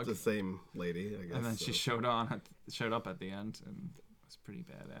slog. The same lady, I guess. And then she showed up at the end, and it was pretty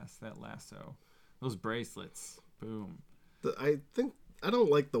badass. That lasso, those bracelets, boom. I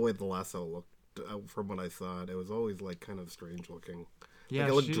don't like the way the lasso looked from what I saw. It was always like kind of strange looking. Yeah,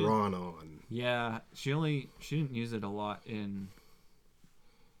 like it looked drawn on. Yeah, she didn't use it a lot in.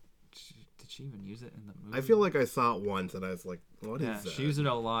 Did she even use it in the movie? I feel like I saw it once and I was like, what is that? She used it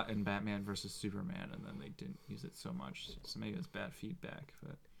a lot in Batman versus Superman, and then they didn't use it so much. So maybe it was bad feedback.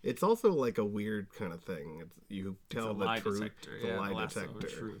 But it's also like a weird kind of thing. You tell the truth. Detector. The lie lasso detector.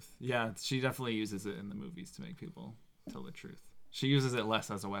 of truth. Yeah, she definitely uses it in the movies to make people tell the truth. She uses it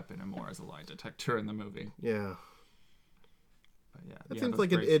less as a weapon and more as a lie detector in the movie. Yeah. But yeah, it seems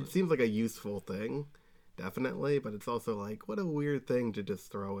like it seems like a useful thing. Definitely, but it's also like, what a weird thing to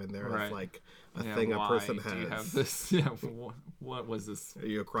just throw in there as like a thing a person has. Do you have this? Yeah, what was this? Are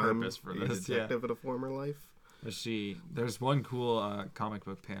you a crime for this? detective in a former life? There's one cool comic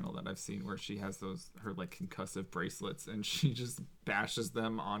book panel that I've seen where she has her like concussive bracelets, and she just bashes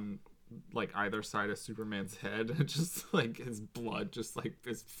them on like either side of Superman's head, and just like his blood just like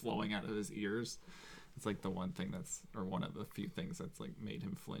is flowing out of his ears. It's like the one of the few things that's like made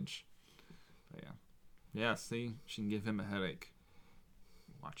him flinch. But yeah. Yeah, see? She can give him a headache.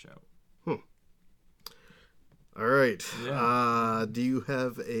 Watch out. All right. Yeah. Do you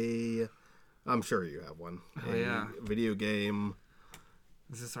have I'm sure you have one. Yeah. Video game.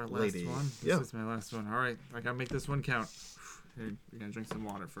 Is this our last one? This is my last one. All right. I got to make this one count. Here, you're going to drink some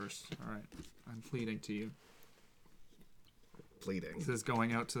water first. All right. I'm pleading to you. Pleading. This is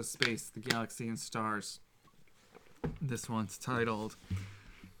going out to space, the galaxy, and stars. This one's titled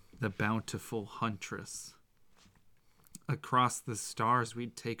The Bountiful Huntress. Across the stars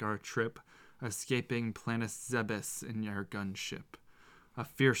we'd take our trip, escaping planet Zebes in your gunship. A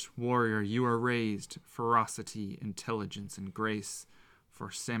fierce warrior you are raised, ferocity, intelligence, and grace. For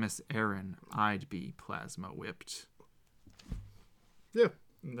Samus Aran, I'd be plasma whipped. Yeah.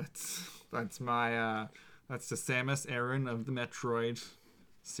 That's my that's the Samus Aran of the Metroid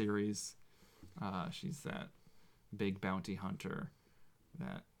series. She's that big bounty hunter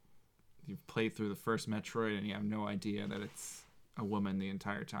that you've played through the first Metroid and you have no idea that it's a woman the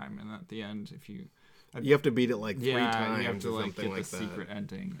entire time, and at the end, you have to beat it like 3 times. You have to like get like the secret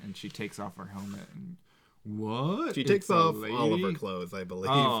ending, and she takes off her helmet and what? She takes off all of her clothes, I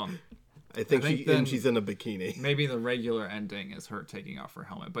believe. Oh, I think she's in a bikini. Maybe the regular ending is her taking off her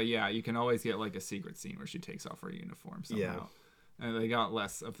helmet, but yeah, you can always get like a secret scene where she takes off her uniform somehow. Yeah. And they got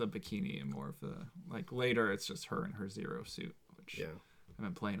less of the bikini and more of the like later. It's just her in her Zero suit, which I've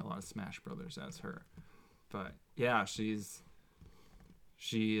been playing a lot of Smash Brothers as her. But yeah,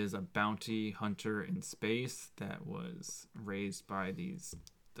 she is a bounty hunter in space that was raised by the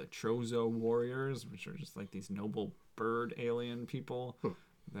Trozo warriors, which are just like these noble bird alien people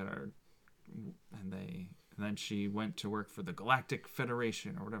that are, and then she went to work for the Galactic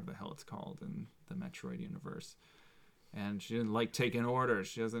Federation or whatever the hell it's called in the Metroid universe. And she didn't like taking orders.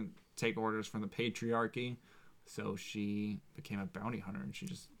 She doesn't take orders from the patriarchy. So she became a bounty hunter, and she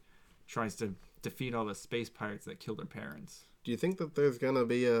just tries to defeat all the space pirates that killed her parents. Do you think that there's going to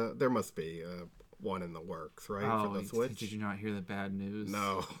be there must be one in the works, right, for the Switch? Did you not hear the bad news?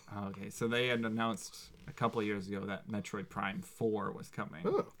 No. Oh, okay, so they had announced a couple of years ago that Metroid Prime 4 was coming.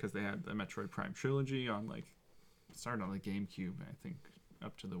 Because they had the Metroid Prime trilogy on, started on the GameCube, I think,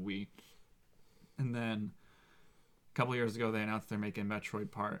 up to the Wii. And then a couple years ago, they announced they're making Metroid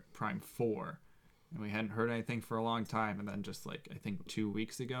Prime 4. And we hadn't heard anything for a long time. And then just, I think 2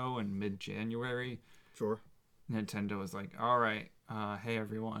 weeks ago in mid-January, Nintendo was like, all right, hey,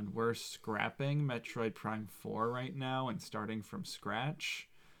 everyone, we're scrapping Metroid Prime 4 right now and starting from scratch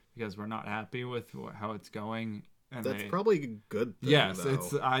because we're not happy with how it's going. And that's probably a good thing, yes,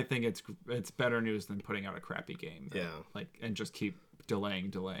 though. I think it's better news than putting out a crappy game. And just keep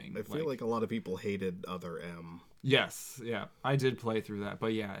delaying. I feel like a lot of people hated Other M. Yes, yeah. I did play through that,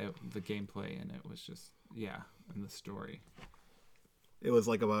 but yeah, the gameplay and it was just, and the story. It was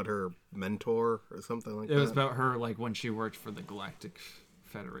about her mentor or something like that? It was about her, when she worked for the Galactic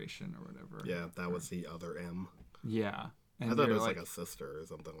Federation or whatever. Yeah, that was the Other M. Yeah. And I thought it was a sister or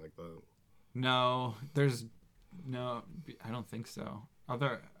something like that. No, I don't think so.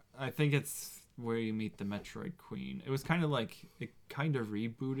 I think it's where you meet the Metroid Queen. It was kind of like it kind of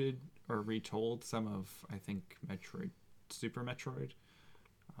rebooted or retold some of, I think, Super Metroid.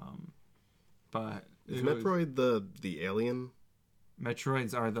 But Is Metroid the alien?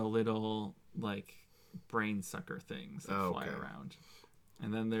 Metroids are the little like brain sucker things that fly around.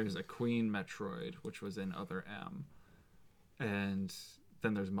 And then there's a Queen Metroid, which was in Other M. And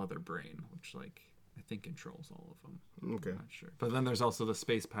then there's Mother Brain, which like I think controls all of them. Okay. I'm not sure. But then there's also the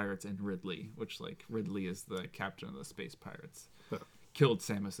Space Pirates and Ridley, which like Ridley is the captain of the Space Pirates. Huh. Killed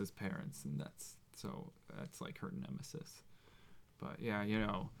Samus's parents, and that's like her nemesis. But yeah, you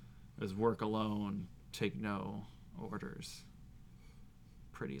know, is work alone, take no orders.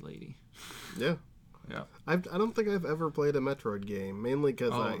 Pretty lady. Yeah. Yeah. I don't think I've ever played a Metroid game, mainly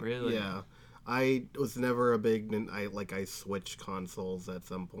because really? Yeah. I was never a big... I switched consoles at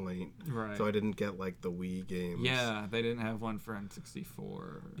some point. Right. So I didn't get, like, the Wii games. Yeah, they didn't have one for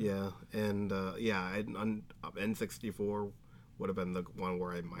N64. Yeah, and, N64 would have been the one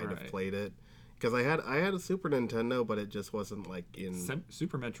where I might have played it. Because I had a Super Nintendo, but it just wasn't, like, in...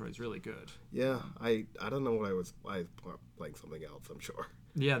 Super Metroid's really good. Yeah, I don't know what I was playing something else, I'm sure.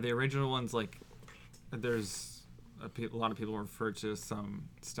 Yeah, the original ones, like, there's... A lot of people refer to some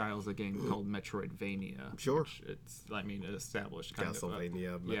styles of game called Metroidvania. Sure. It established kind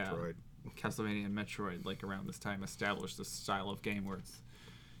Castlevania, of... Metroid. Yeah, Castlevania and Metroid, like, around this time, established this style of game where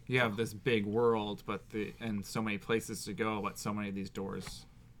you have this big world, and so many places to go, but so many of these doors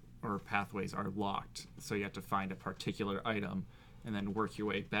or pathways are locked. So you have to find a particular item and then work your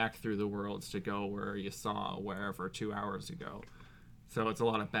way back through the worlds to go where you saw wherever 2 hours ago. So it's a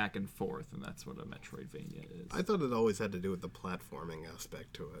lot of back and forth, and that's what a Metroidvania is. I thought it always had to do with the platforming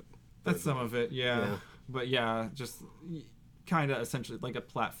aspect to it. That's some of it, yeah. But yeah, just kind of essentially like a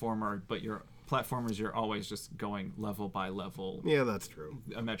platformer, but you're always just going level by level. Yeah, that's true.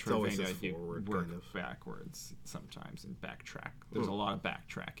 A Metroidvania, you forward, work kind of. backwards sometimes and backtrack. There's a lot of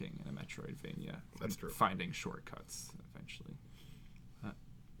backtracking in a Metroidvania. That's true. Finding shortcuts eventually.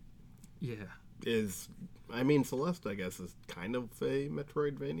 Yeah. Celeste, I guess, is kind of a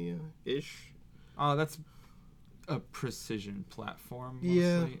Metroidvania-ish. That's a precision platform,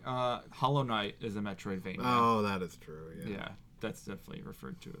 mostly. Yeah. Hollow Knight is a Metroidvania. Oh, that is true, yeah. Yeah, that's definitely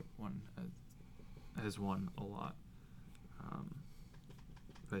referred to as one a lot.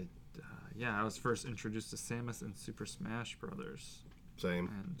 I was first introduced to Samus in Super Smash Brothers. Same.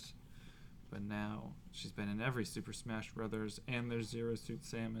 But now she's been in every Super Smash Brothers, and there's Zero Suit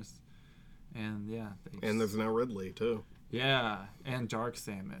Samus. And yeah, and there's now Ridley too. Yeah, and Dark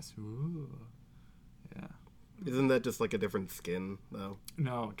Samus. Ooh. Yeah. Isn't that just like a different skin though?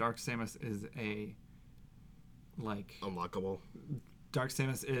 No, Dark Samus is unlockable. Dark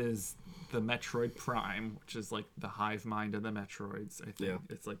Samus is the Metroid Prime, which is like the hive mind of the Metroids. I think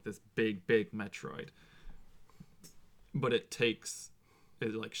it's like this big Metroid, but it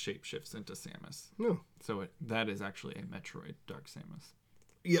like shapeshifts into Samus. No. So that is actually a Metroid Dark Samus.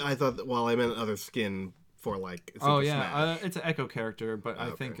 Yeah, I thought. Well, I meant other skin for like. Super Smash. It's an Echo character, but I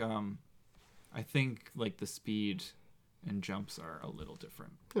think like the speed and jumps are a little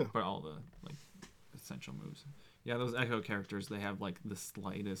different. Yeah. But all the like essential moves. Yeah, those Echo characters, they have like the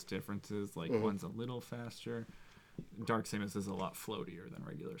slightest differences. Like one's a little faster. Dark Samus is a lot floatier than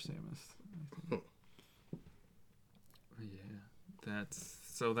regular Samus. Yeah,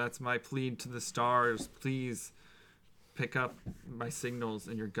 that's my plea to the stars. Please pick up my signals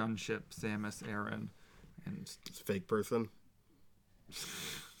in your gunship, Samus Aran. And it's a fake person.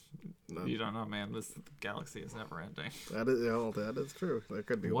 No. You don't know, man. This galaxy is never ending. That is true. That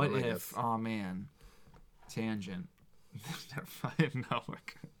could be what one, if? Oh man, tangent. No, I'm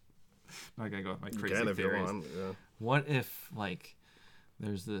not gonna go with my crazy theories. What if like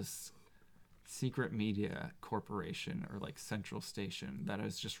there's this secret media corporation or like central station that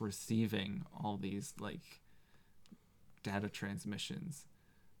is just receiving all these like data transmissions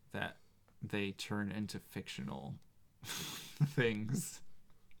that they turn into fictional things.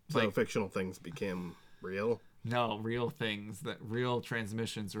 So fictional things became real? No, real things that real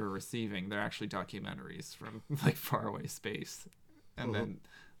transmissions we're receiving. They're actually documentaries from like faraway space. And then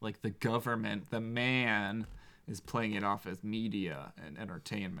like the government, the man is playing it off as media and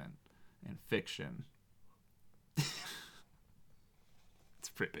entertainment and fiction. It's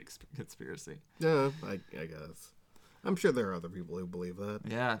a pretty big conspiracy. Yeah, I guess. I'm sure there are other people who believe that.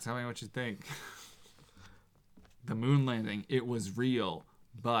 Yeah, tell me what you think. The moon landing, it was real,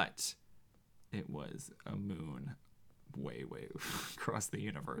 but it was a moon way across the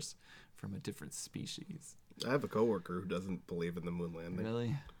universe from a different species. I have a coworker who doesn't believe in the moon landing.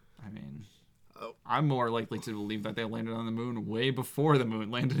 Really? I mean, Oh. I'm more likely to believe that they landed on the moon way before the moon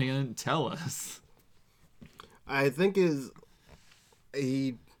landed and didn't tell us. I think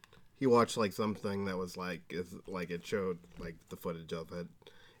he watched like something that was like it showed like the footage of it,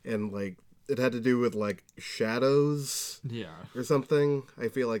 and like it had to do with like shadows Yeah. or something. I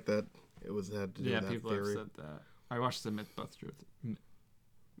feel like that had to do Yeah, with that people theory. have said that. I watched the Mythbusters.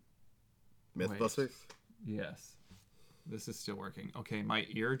 Mythbusters. Yes. This is still working. Okay, my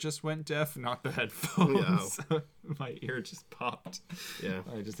ear just went deaf, not the headphones. My ear just popped. Yeah.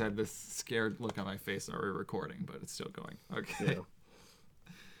 I just had this scared look on my face. Are we recording? But it's still going. Okay.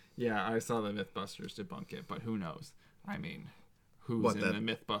 Yeah, I saw the Mythbusters debunk it, but who knows? I mean, who's in the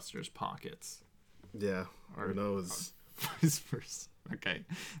Mythbusters pockets? Yeah. Who knows? Vice versa. Okay.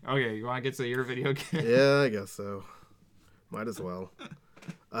 Okay, you want to get to your video game? Yeah, I guess so. Might as well.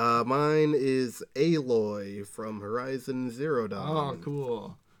 Mine is Aloy from Horizon Zero Dawn. Oh,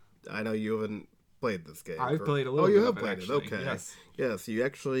 cool. I know you haven't played this game. I've played a little bit. bit. Oh, you have of played it. Actually. Okay. Yes. Yes, you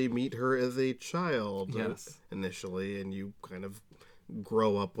actually meet her as a child. Yes. Initially, and you kind of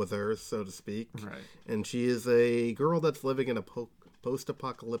grow up with her, so to speak. Right. And she is a girl that's living in a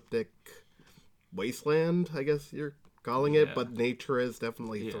post-apocalyptic wasteland, I guess you're calling it, but nature has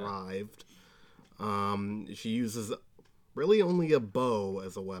definitely thrived. She uses really only a bow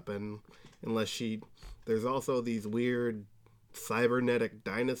as a weapon, unless there's also these weird cybernetic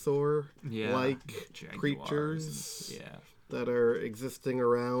dinosaur-like creatures that are existing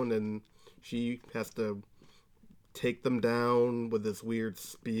around, and she has to take them down with this weird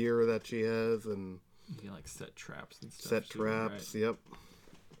spear that she has, and you can, like, set traps and stuff. Set traps, right? Yep.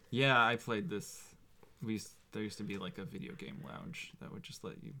 Yeah, I played this. There used to be like a video game lounge that would just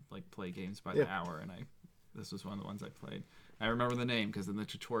let you like play games by the hour, and this was one of the ones I played. I remember the name because in the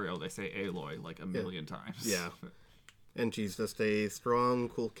tutorial they say Aloy like a million times. Yeah. And she's just a strong,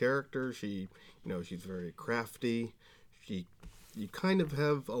 cool character. She's very crafty. You kind of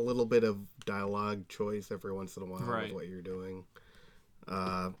have a little bit of dialogue choice every once in a while with what you're doing.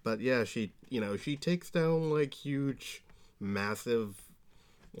 But yeah, she takes down like huge, massive,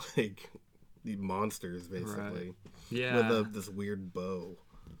 like the monsters basically. Yeah. With this weird bow.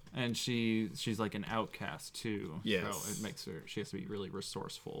 And she's like an outcast too. Yes. So it makes her. She has to be really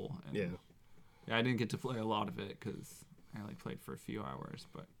resourceful. And yeah. I didn't get to play a lot of it because I only played for a few hours,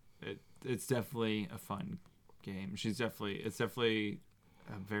 but it's definitely a fun game. It's definitely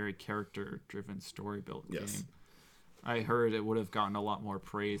a very character-driven, story-built game. I heard it would have gotten a lot more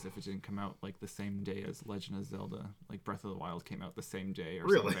praise if it didn't come out like the same day as Legend of Zelda. Like Breath of the Wild came out the same day or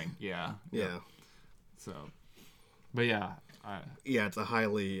something. Yeah. Yeah. So, but yeah. It's a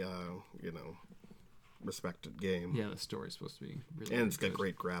highly, respected game. Yeah, the story's supposed to be really And it's got good.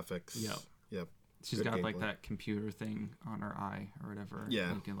 great graphics. Yep. She's Good got gameplay. like that computer thing on her eye or whatever.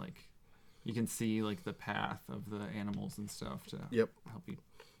 Yeah. You can see like the path of the animals and stuff to help you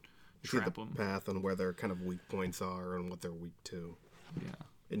see trap the them. path and where their kind of weak points are and what they're weak to. Yeah.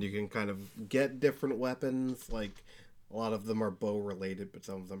 And you can kind of get different weapons. Like, a lot of them are bow related, but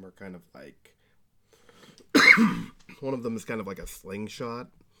some of them are kind of like... One of them is kind of like a slingshot,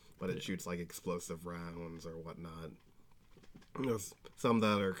 but it shoots like explosive rounds or whatnot. There's some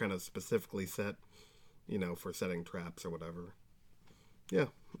that are kind of specifically set, for setting traps or whatever. Yeah,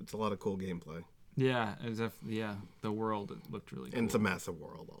 it's a lot of cool gameplay. Yeah, the world looked really cool. And it's a massive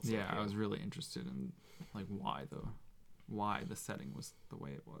world also. Yeah, I was really interested in like why the setting was the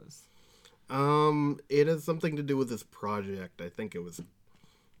way it was. It has something to do with this project. I think it was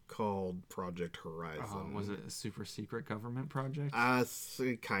called Project Horizon. Was it a super secret government project?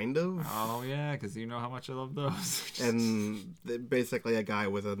 Kind of. Oh yeah, because you know how much I love those. And basically a guy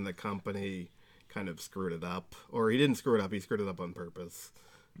within the company kind of screwed it up. Or he didn't screw it up, he screwed it up on purpose.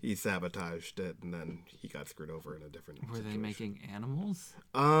 He sabotaged it, and then he got screwed over in a different Were situation. they making animals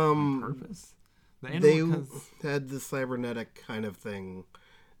on purpose? They had this cybernetic kind of thing.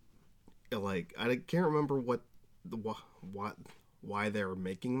 Like, I can't remember why they were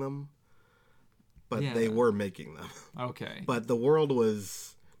making them, but they were making them. Okay. But the world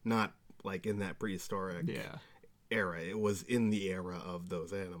was not like in that prehistoric era. It was in the era of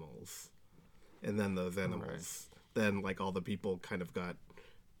those animals, and then those animals, then like all the people kind of got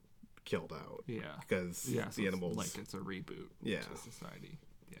killed out. Yeah. Because the animals, like it's a reboot. To society.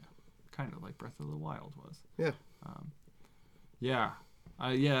 Yeah. Kind of like Breath of the Wild was. Yeah.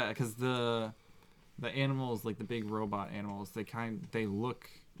 Because the animals, like the big robot animals, they look.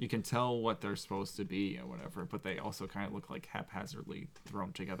 You can tell what they're supposed to be or whatever, but they also kind of look like haphazardly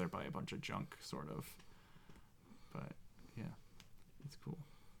thrown together by a bunch of junk, sort of. But yeah, it's cool.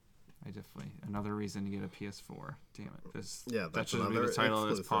 another reason to get a PS4. Damn it. That's that should be another the title of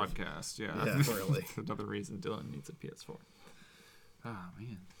this exclusive. podcast. Yeah, Yeah, really. Another reason Dylan needs a PS4. Oh,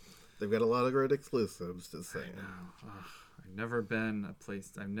 man. They've got a lot of great exclusives, just saying. I've never been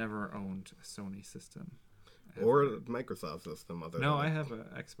I've never owned a Sony system. Ever. Or a Microsoft system. No, I have an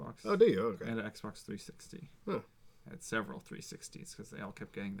Xbox. Oh, do you? Okay. And an Xbox 360. Huh. I had several 360s because they all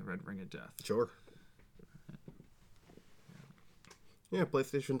kept getting the red ring of death. Sure. Yeah,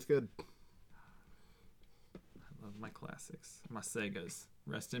 PlayStation's good. I love my classics. My Segas.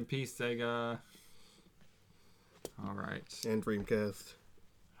 Rest in peace, Sega. All right. And Dreamcast.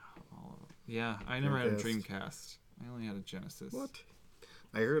 Yeah, I never had a Dreamcast. Dreamcast. I only had a Genesis. What?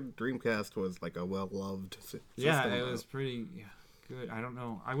 I heard Dreamcast was like a well-loved system. Yeah, it was pretty good. I don't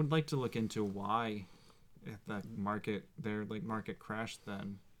know. I would like to look into why the market crashed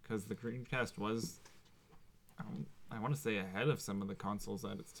then, because the Dreamcast was, I want to say, ahead of some of the consoles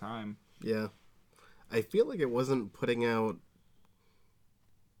at its time. Yeah. I feel like it wasn't putting out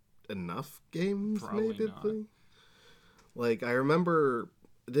enough games, Probably maybe. not. Like, I remember,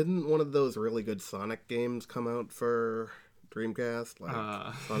 didn't one of those really good Sonic games come out for Dreamcast?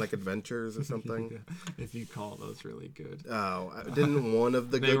 Like Sonic Adventures or something? If you call those really good. Oh, didn't one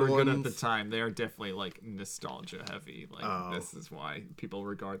of the They good were ones? good at the time. They are definitely like nostalgia heavy. Like this is why people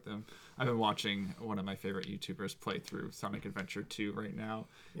regard them. I've been watching one of my favorite YouTubers play through Sonic Adventure 2 right now.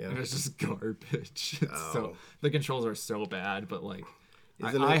 Yeah. And it's just garbage. So the controls are so bad, but like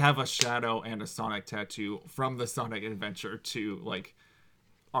I have a Shadow and a Sonic tattoo from the Sonic Adventure 2 like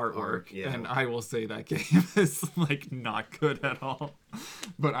artwork, and I will say that game is like not good at all,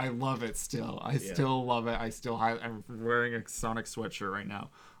 but I love it still. I still love it. I'm wearing a Sonic sweatshirt right now.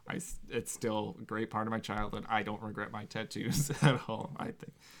 It's still a great part of my childhood. I don't regret my tattoos at all, I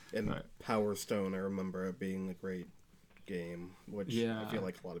think. And Power Stone, I remember it being a great game, which I feel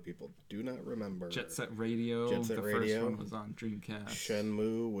like a lot of people do not remember. Jet Set Radio. The first one was on Dreamcast.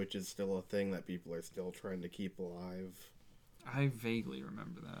 Shenmue, which is still a thing that people are still trying to keep alive. I vaguely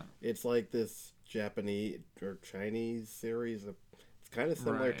remember that. It's like this Japanese or Chinese series. It's kind of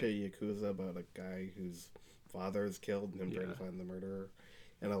similar to Yakuza, about a guy whose father is killed and him trying to find the murderer.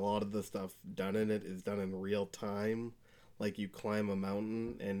 And a lot of the stuff done in it is done in real time. Like, you climb a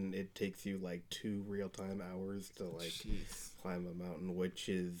mountain and it takes you like 2 real-time hours to like climb a mountain, which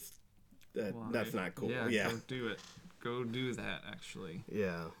is that's not cool. Yeah, go do it. Go do that, actually.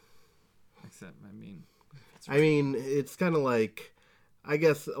 Yeah. Except, I mean, it's kind of like, I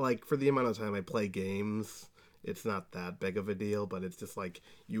guess, like, for the amount of time I play games, it's not that big of a deal, but it's just like,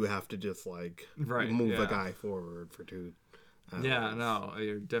 you have to just, like, move a guy forward for 2 hours. Yeah, no,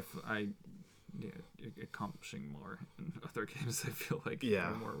 you're definitely, you're accomplishing more in other games, I feel like,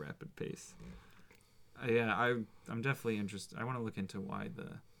 at a more rapid pace. I'm definitely interested. I want to look into why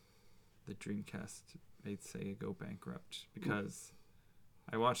the Dreamcast made Sega go bankrupt, because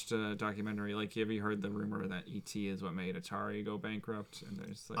I watched a documentary. Like, have you heard the rumor that E.T. is what made Atari go bankrupt? And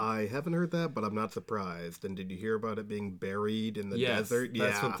there's like, I haven't heard that, but I'm not surprised. And did you hear about it being buried in the desert?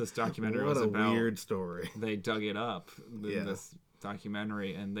 That's what this documentary was about. What a weird story. They dug it up in this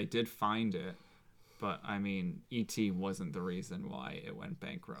documentary, and they did find it. But I mean, E.T. wasn't the reason why it went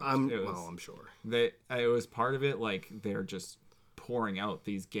bankrupt. I'm sure. It was part of it. Like, they're just pouring out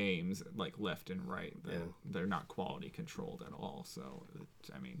these games like left and right. They're not quality controlled at all. So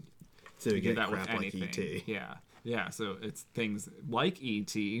I mean, so you get that crap with anything. like E.T. Yeah. So it's things like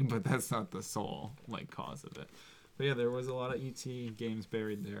E.T., but that's not the sole like cause of it. But yeah, there was a lot of E.T. games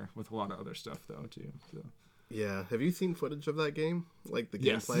buried there with a lot of other stuff though too. So. Yeah, have you seen footage of that game? Like the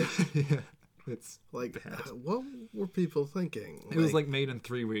gameplay? Yeah. It's like bad. What were people thinking? It was like made in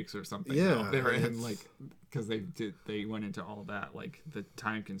 3 weeks or something. Yeah, they were in like, because they went into all that, like the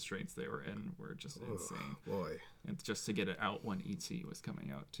time constraints they were in were just insane. Boy, and just to get it out when E.T. was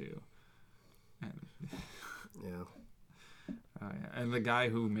coming out too, and and the guy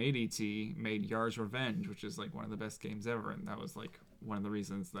who made E.T. made Yar's Revenge, which is like one of the best games ever, and that was like one of the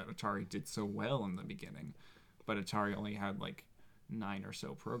reasons that Atari did so well in the beginning, but Atari only had like 9 or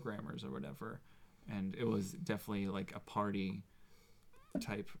so programmers or whatever, and it was definitely like a party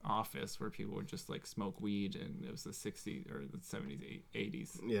type office where people would just like smoke weed, and it was the 60s or the 70s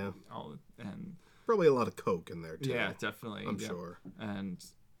 80s and probably a lot of coke in there too. Yeah, definitely, I'm sure. And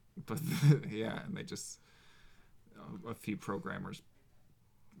they just a few programmers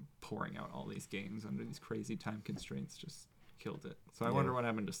pouring out all these games under these crazy time constraints just killed it. So I wonder what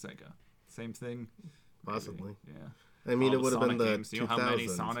happened to Sega. Same thing, possibly. Maybe. Yeah. I mean, it would have been the games. 2000s, You know how many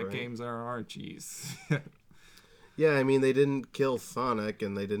Sonic right? games there are? Jeez. Yeah, I mean, they didn't kill Sonic,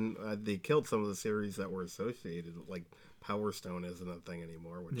 and they killed some of the series that were associated, like Power Stone isn't a thing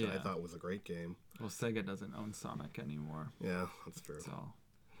anymore, which I Yeah. thought was a great game. Well, Sega doesn't own Sonic anymore, Yeah, that's true. so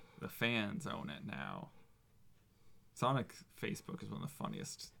the fans own it now. Sonic Facebook is one of the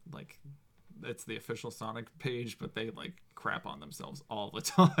funniest. Like, it's the official Sonic page, but they like crap on themselves all the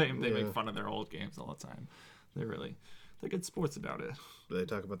time. They Yeah. make fun of their old games all the time. They're good sports about it. Did they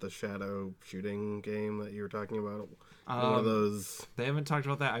talk about the shadow shooting game that you were talking about? One of those. They haven't talked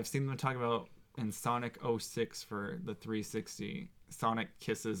about that. I've seen them talk about in Sonic 06 for the 360. Sonic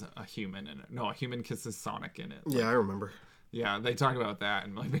kisses a human in it. No, a human kisses Sonic in it. Yeah, I remember. Yeah, they talk about that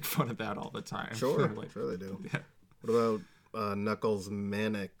and like make fun of that all the time. Sure, Like, sure they do. yeah. What about Knuckles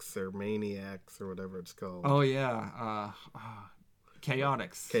Manix or Maniacs or whatever it's called? Oh yeah,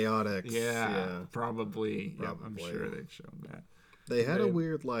 Chaotix. Chaotix. Yeah, probably. Yeah, I'm Probably. sure they've shown that. They had a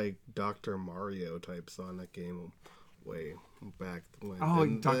weird like Dr. Mario type Sonic game way back when. Oh,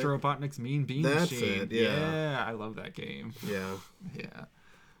 didn't Dr. they? Robotnik's Mean Bean That's Machine. it, yeah. I love that game. Yeah, Yeah,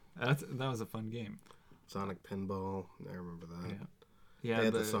 that was a fun game. Sonic Pinball. I remember that. Yeah, yeah. They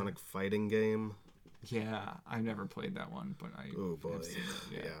had the Sonic fighting game. Yeah, I've never played that one, but Oh boy, I've seen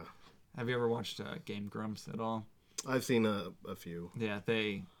it, yeah. Have you ever watched Game Grumps at all? I've seen a few. Yeah,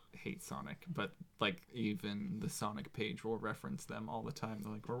 they hate Sonic, but like even the Sonic page will reference them all the time.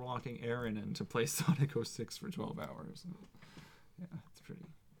 They're like, we're walking Aaron in to play Sonic 06 for 12 hours. Yeah, it's pretty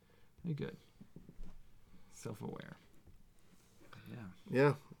good. Self-aware. Yeah.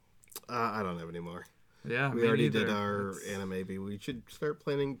 Yeah, I don't have any more. Yeah, We me already neither. did our It's- anime. We should start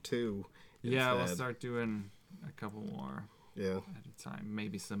planning 2. Yeah, we'll instead. start doing a couple more Yeah, at a time.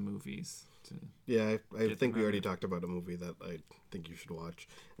 Maybe some movies. yeah. I Get think them we already out. talked about a movie that I think you should watch,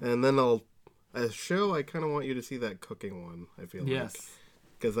 and then a show. I kind of want you to see that cooking one. I feel Yes.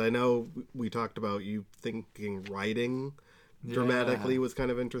 because I know we talked about you thinking writing dramatically was kind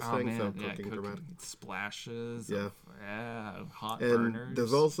of Oh interesting. man, So yeah, cooking dramatic. splashes. Yeah. Hot And burners.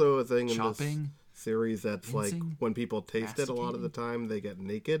 there's also a thing in this chopping. series that's like Mincing? when people taste it, a lot of the Masticating? time they get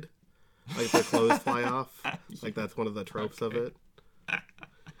naked, like their clothes fly off. Like that's one of the tropes of it.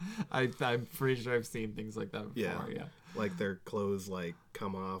 I'm pretty sure I've seen things like that before. Yeah. Like their clothes like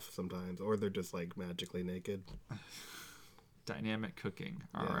come off sometimes, or they're just like magically naked. Dynamic cooking.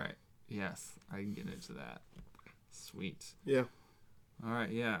 All Yeah. right. Yes, I can get into that. Sweet. Yeah, All right.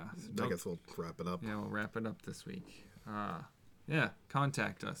 Yeah. I guess we'll wrap it up. Yeah, we'll wrap it up this week. Yeah,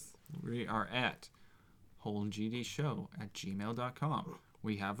 contact us. We are at wholegdshow@gmail.com.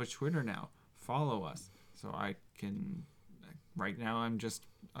 We have a Twitter now. Follow us. So I can... Right now, I'm just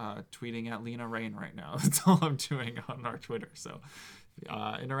tweeting at Lena Rain right now. That's all I'm doing on our Twitter. So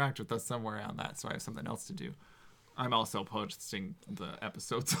interact with us somewhere on that so I have something else to do. I'm also posting the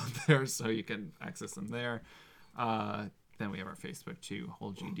episodes on there so you can access them there. Then we have our Facebook too,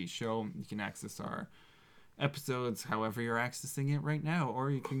 Whole GD Show. You can access our episodes however you're accessing it right now, or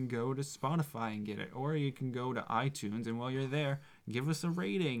you can go to Spotify and get it, or you can go to iTunes, and while you're there, give us a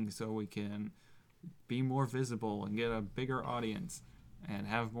rating so we can be more visible and get a bigger audience and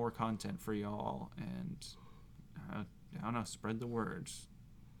have more content for y'all, and I don't know, spread the words.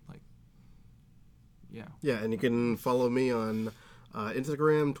 Like, yeah. Yeah, and you can follow me on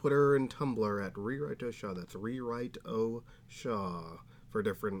Instagram, Twitter, and Tumblr at Rewrite O Shaw. That's Rewrite O Shaw. For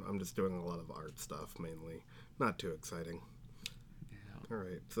different, I'm just doing a lot of art stuff mainly. Not too exciting. All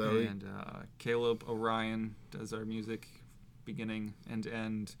right, so And Caleb Orion does our music beginning and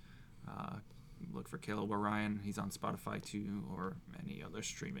end. Look for Caleb Orion. He's on Spotify too, or any other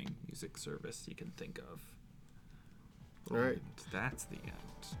streaming music service you can think of. all right, And that's the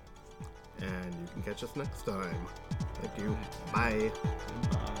end. and you can catch us next time. Thank you. Bye.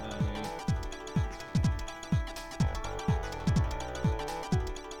 Goodbye.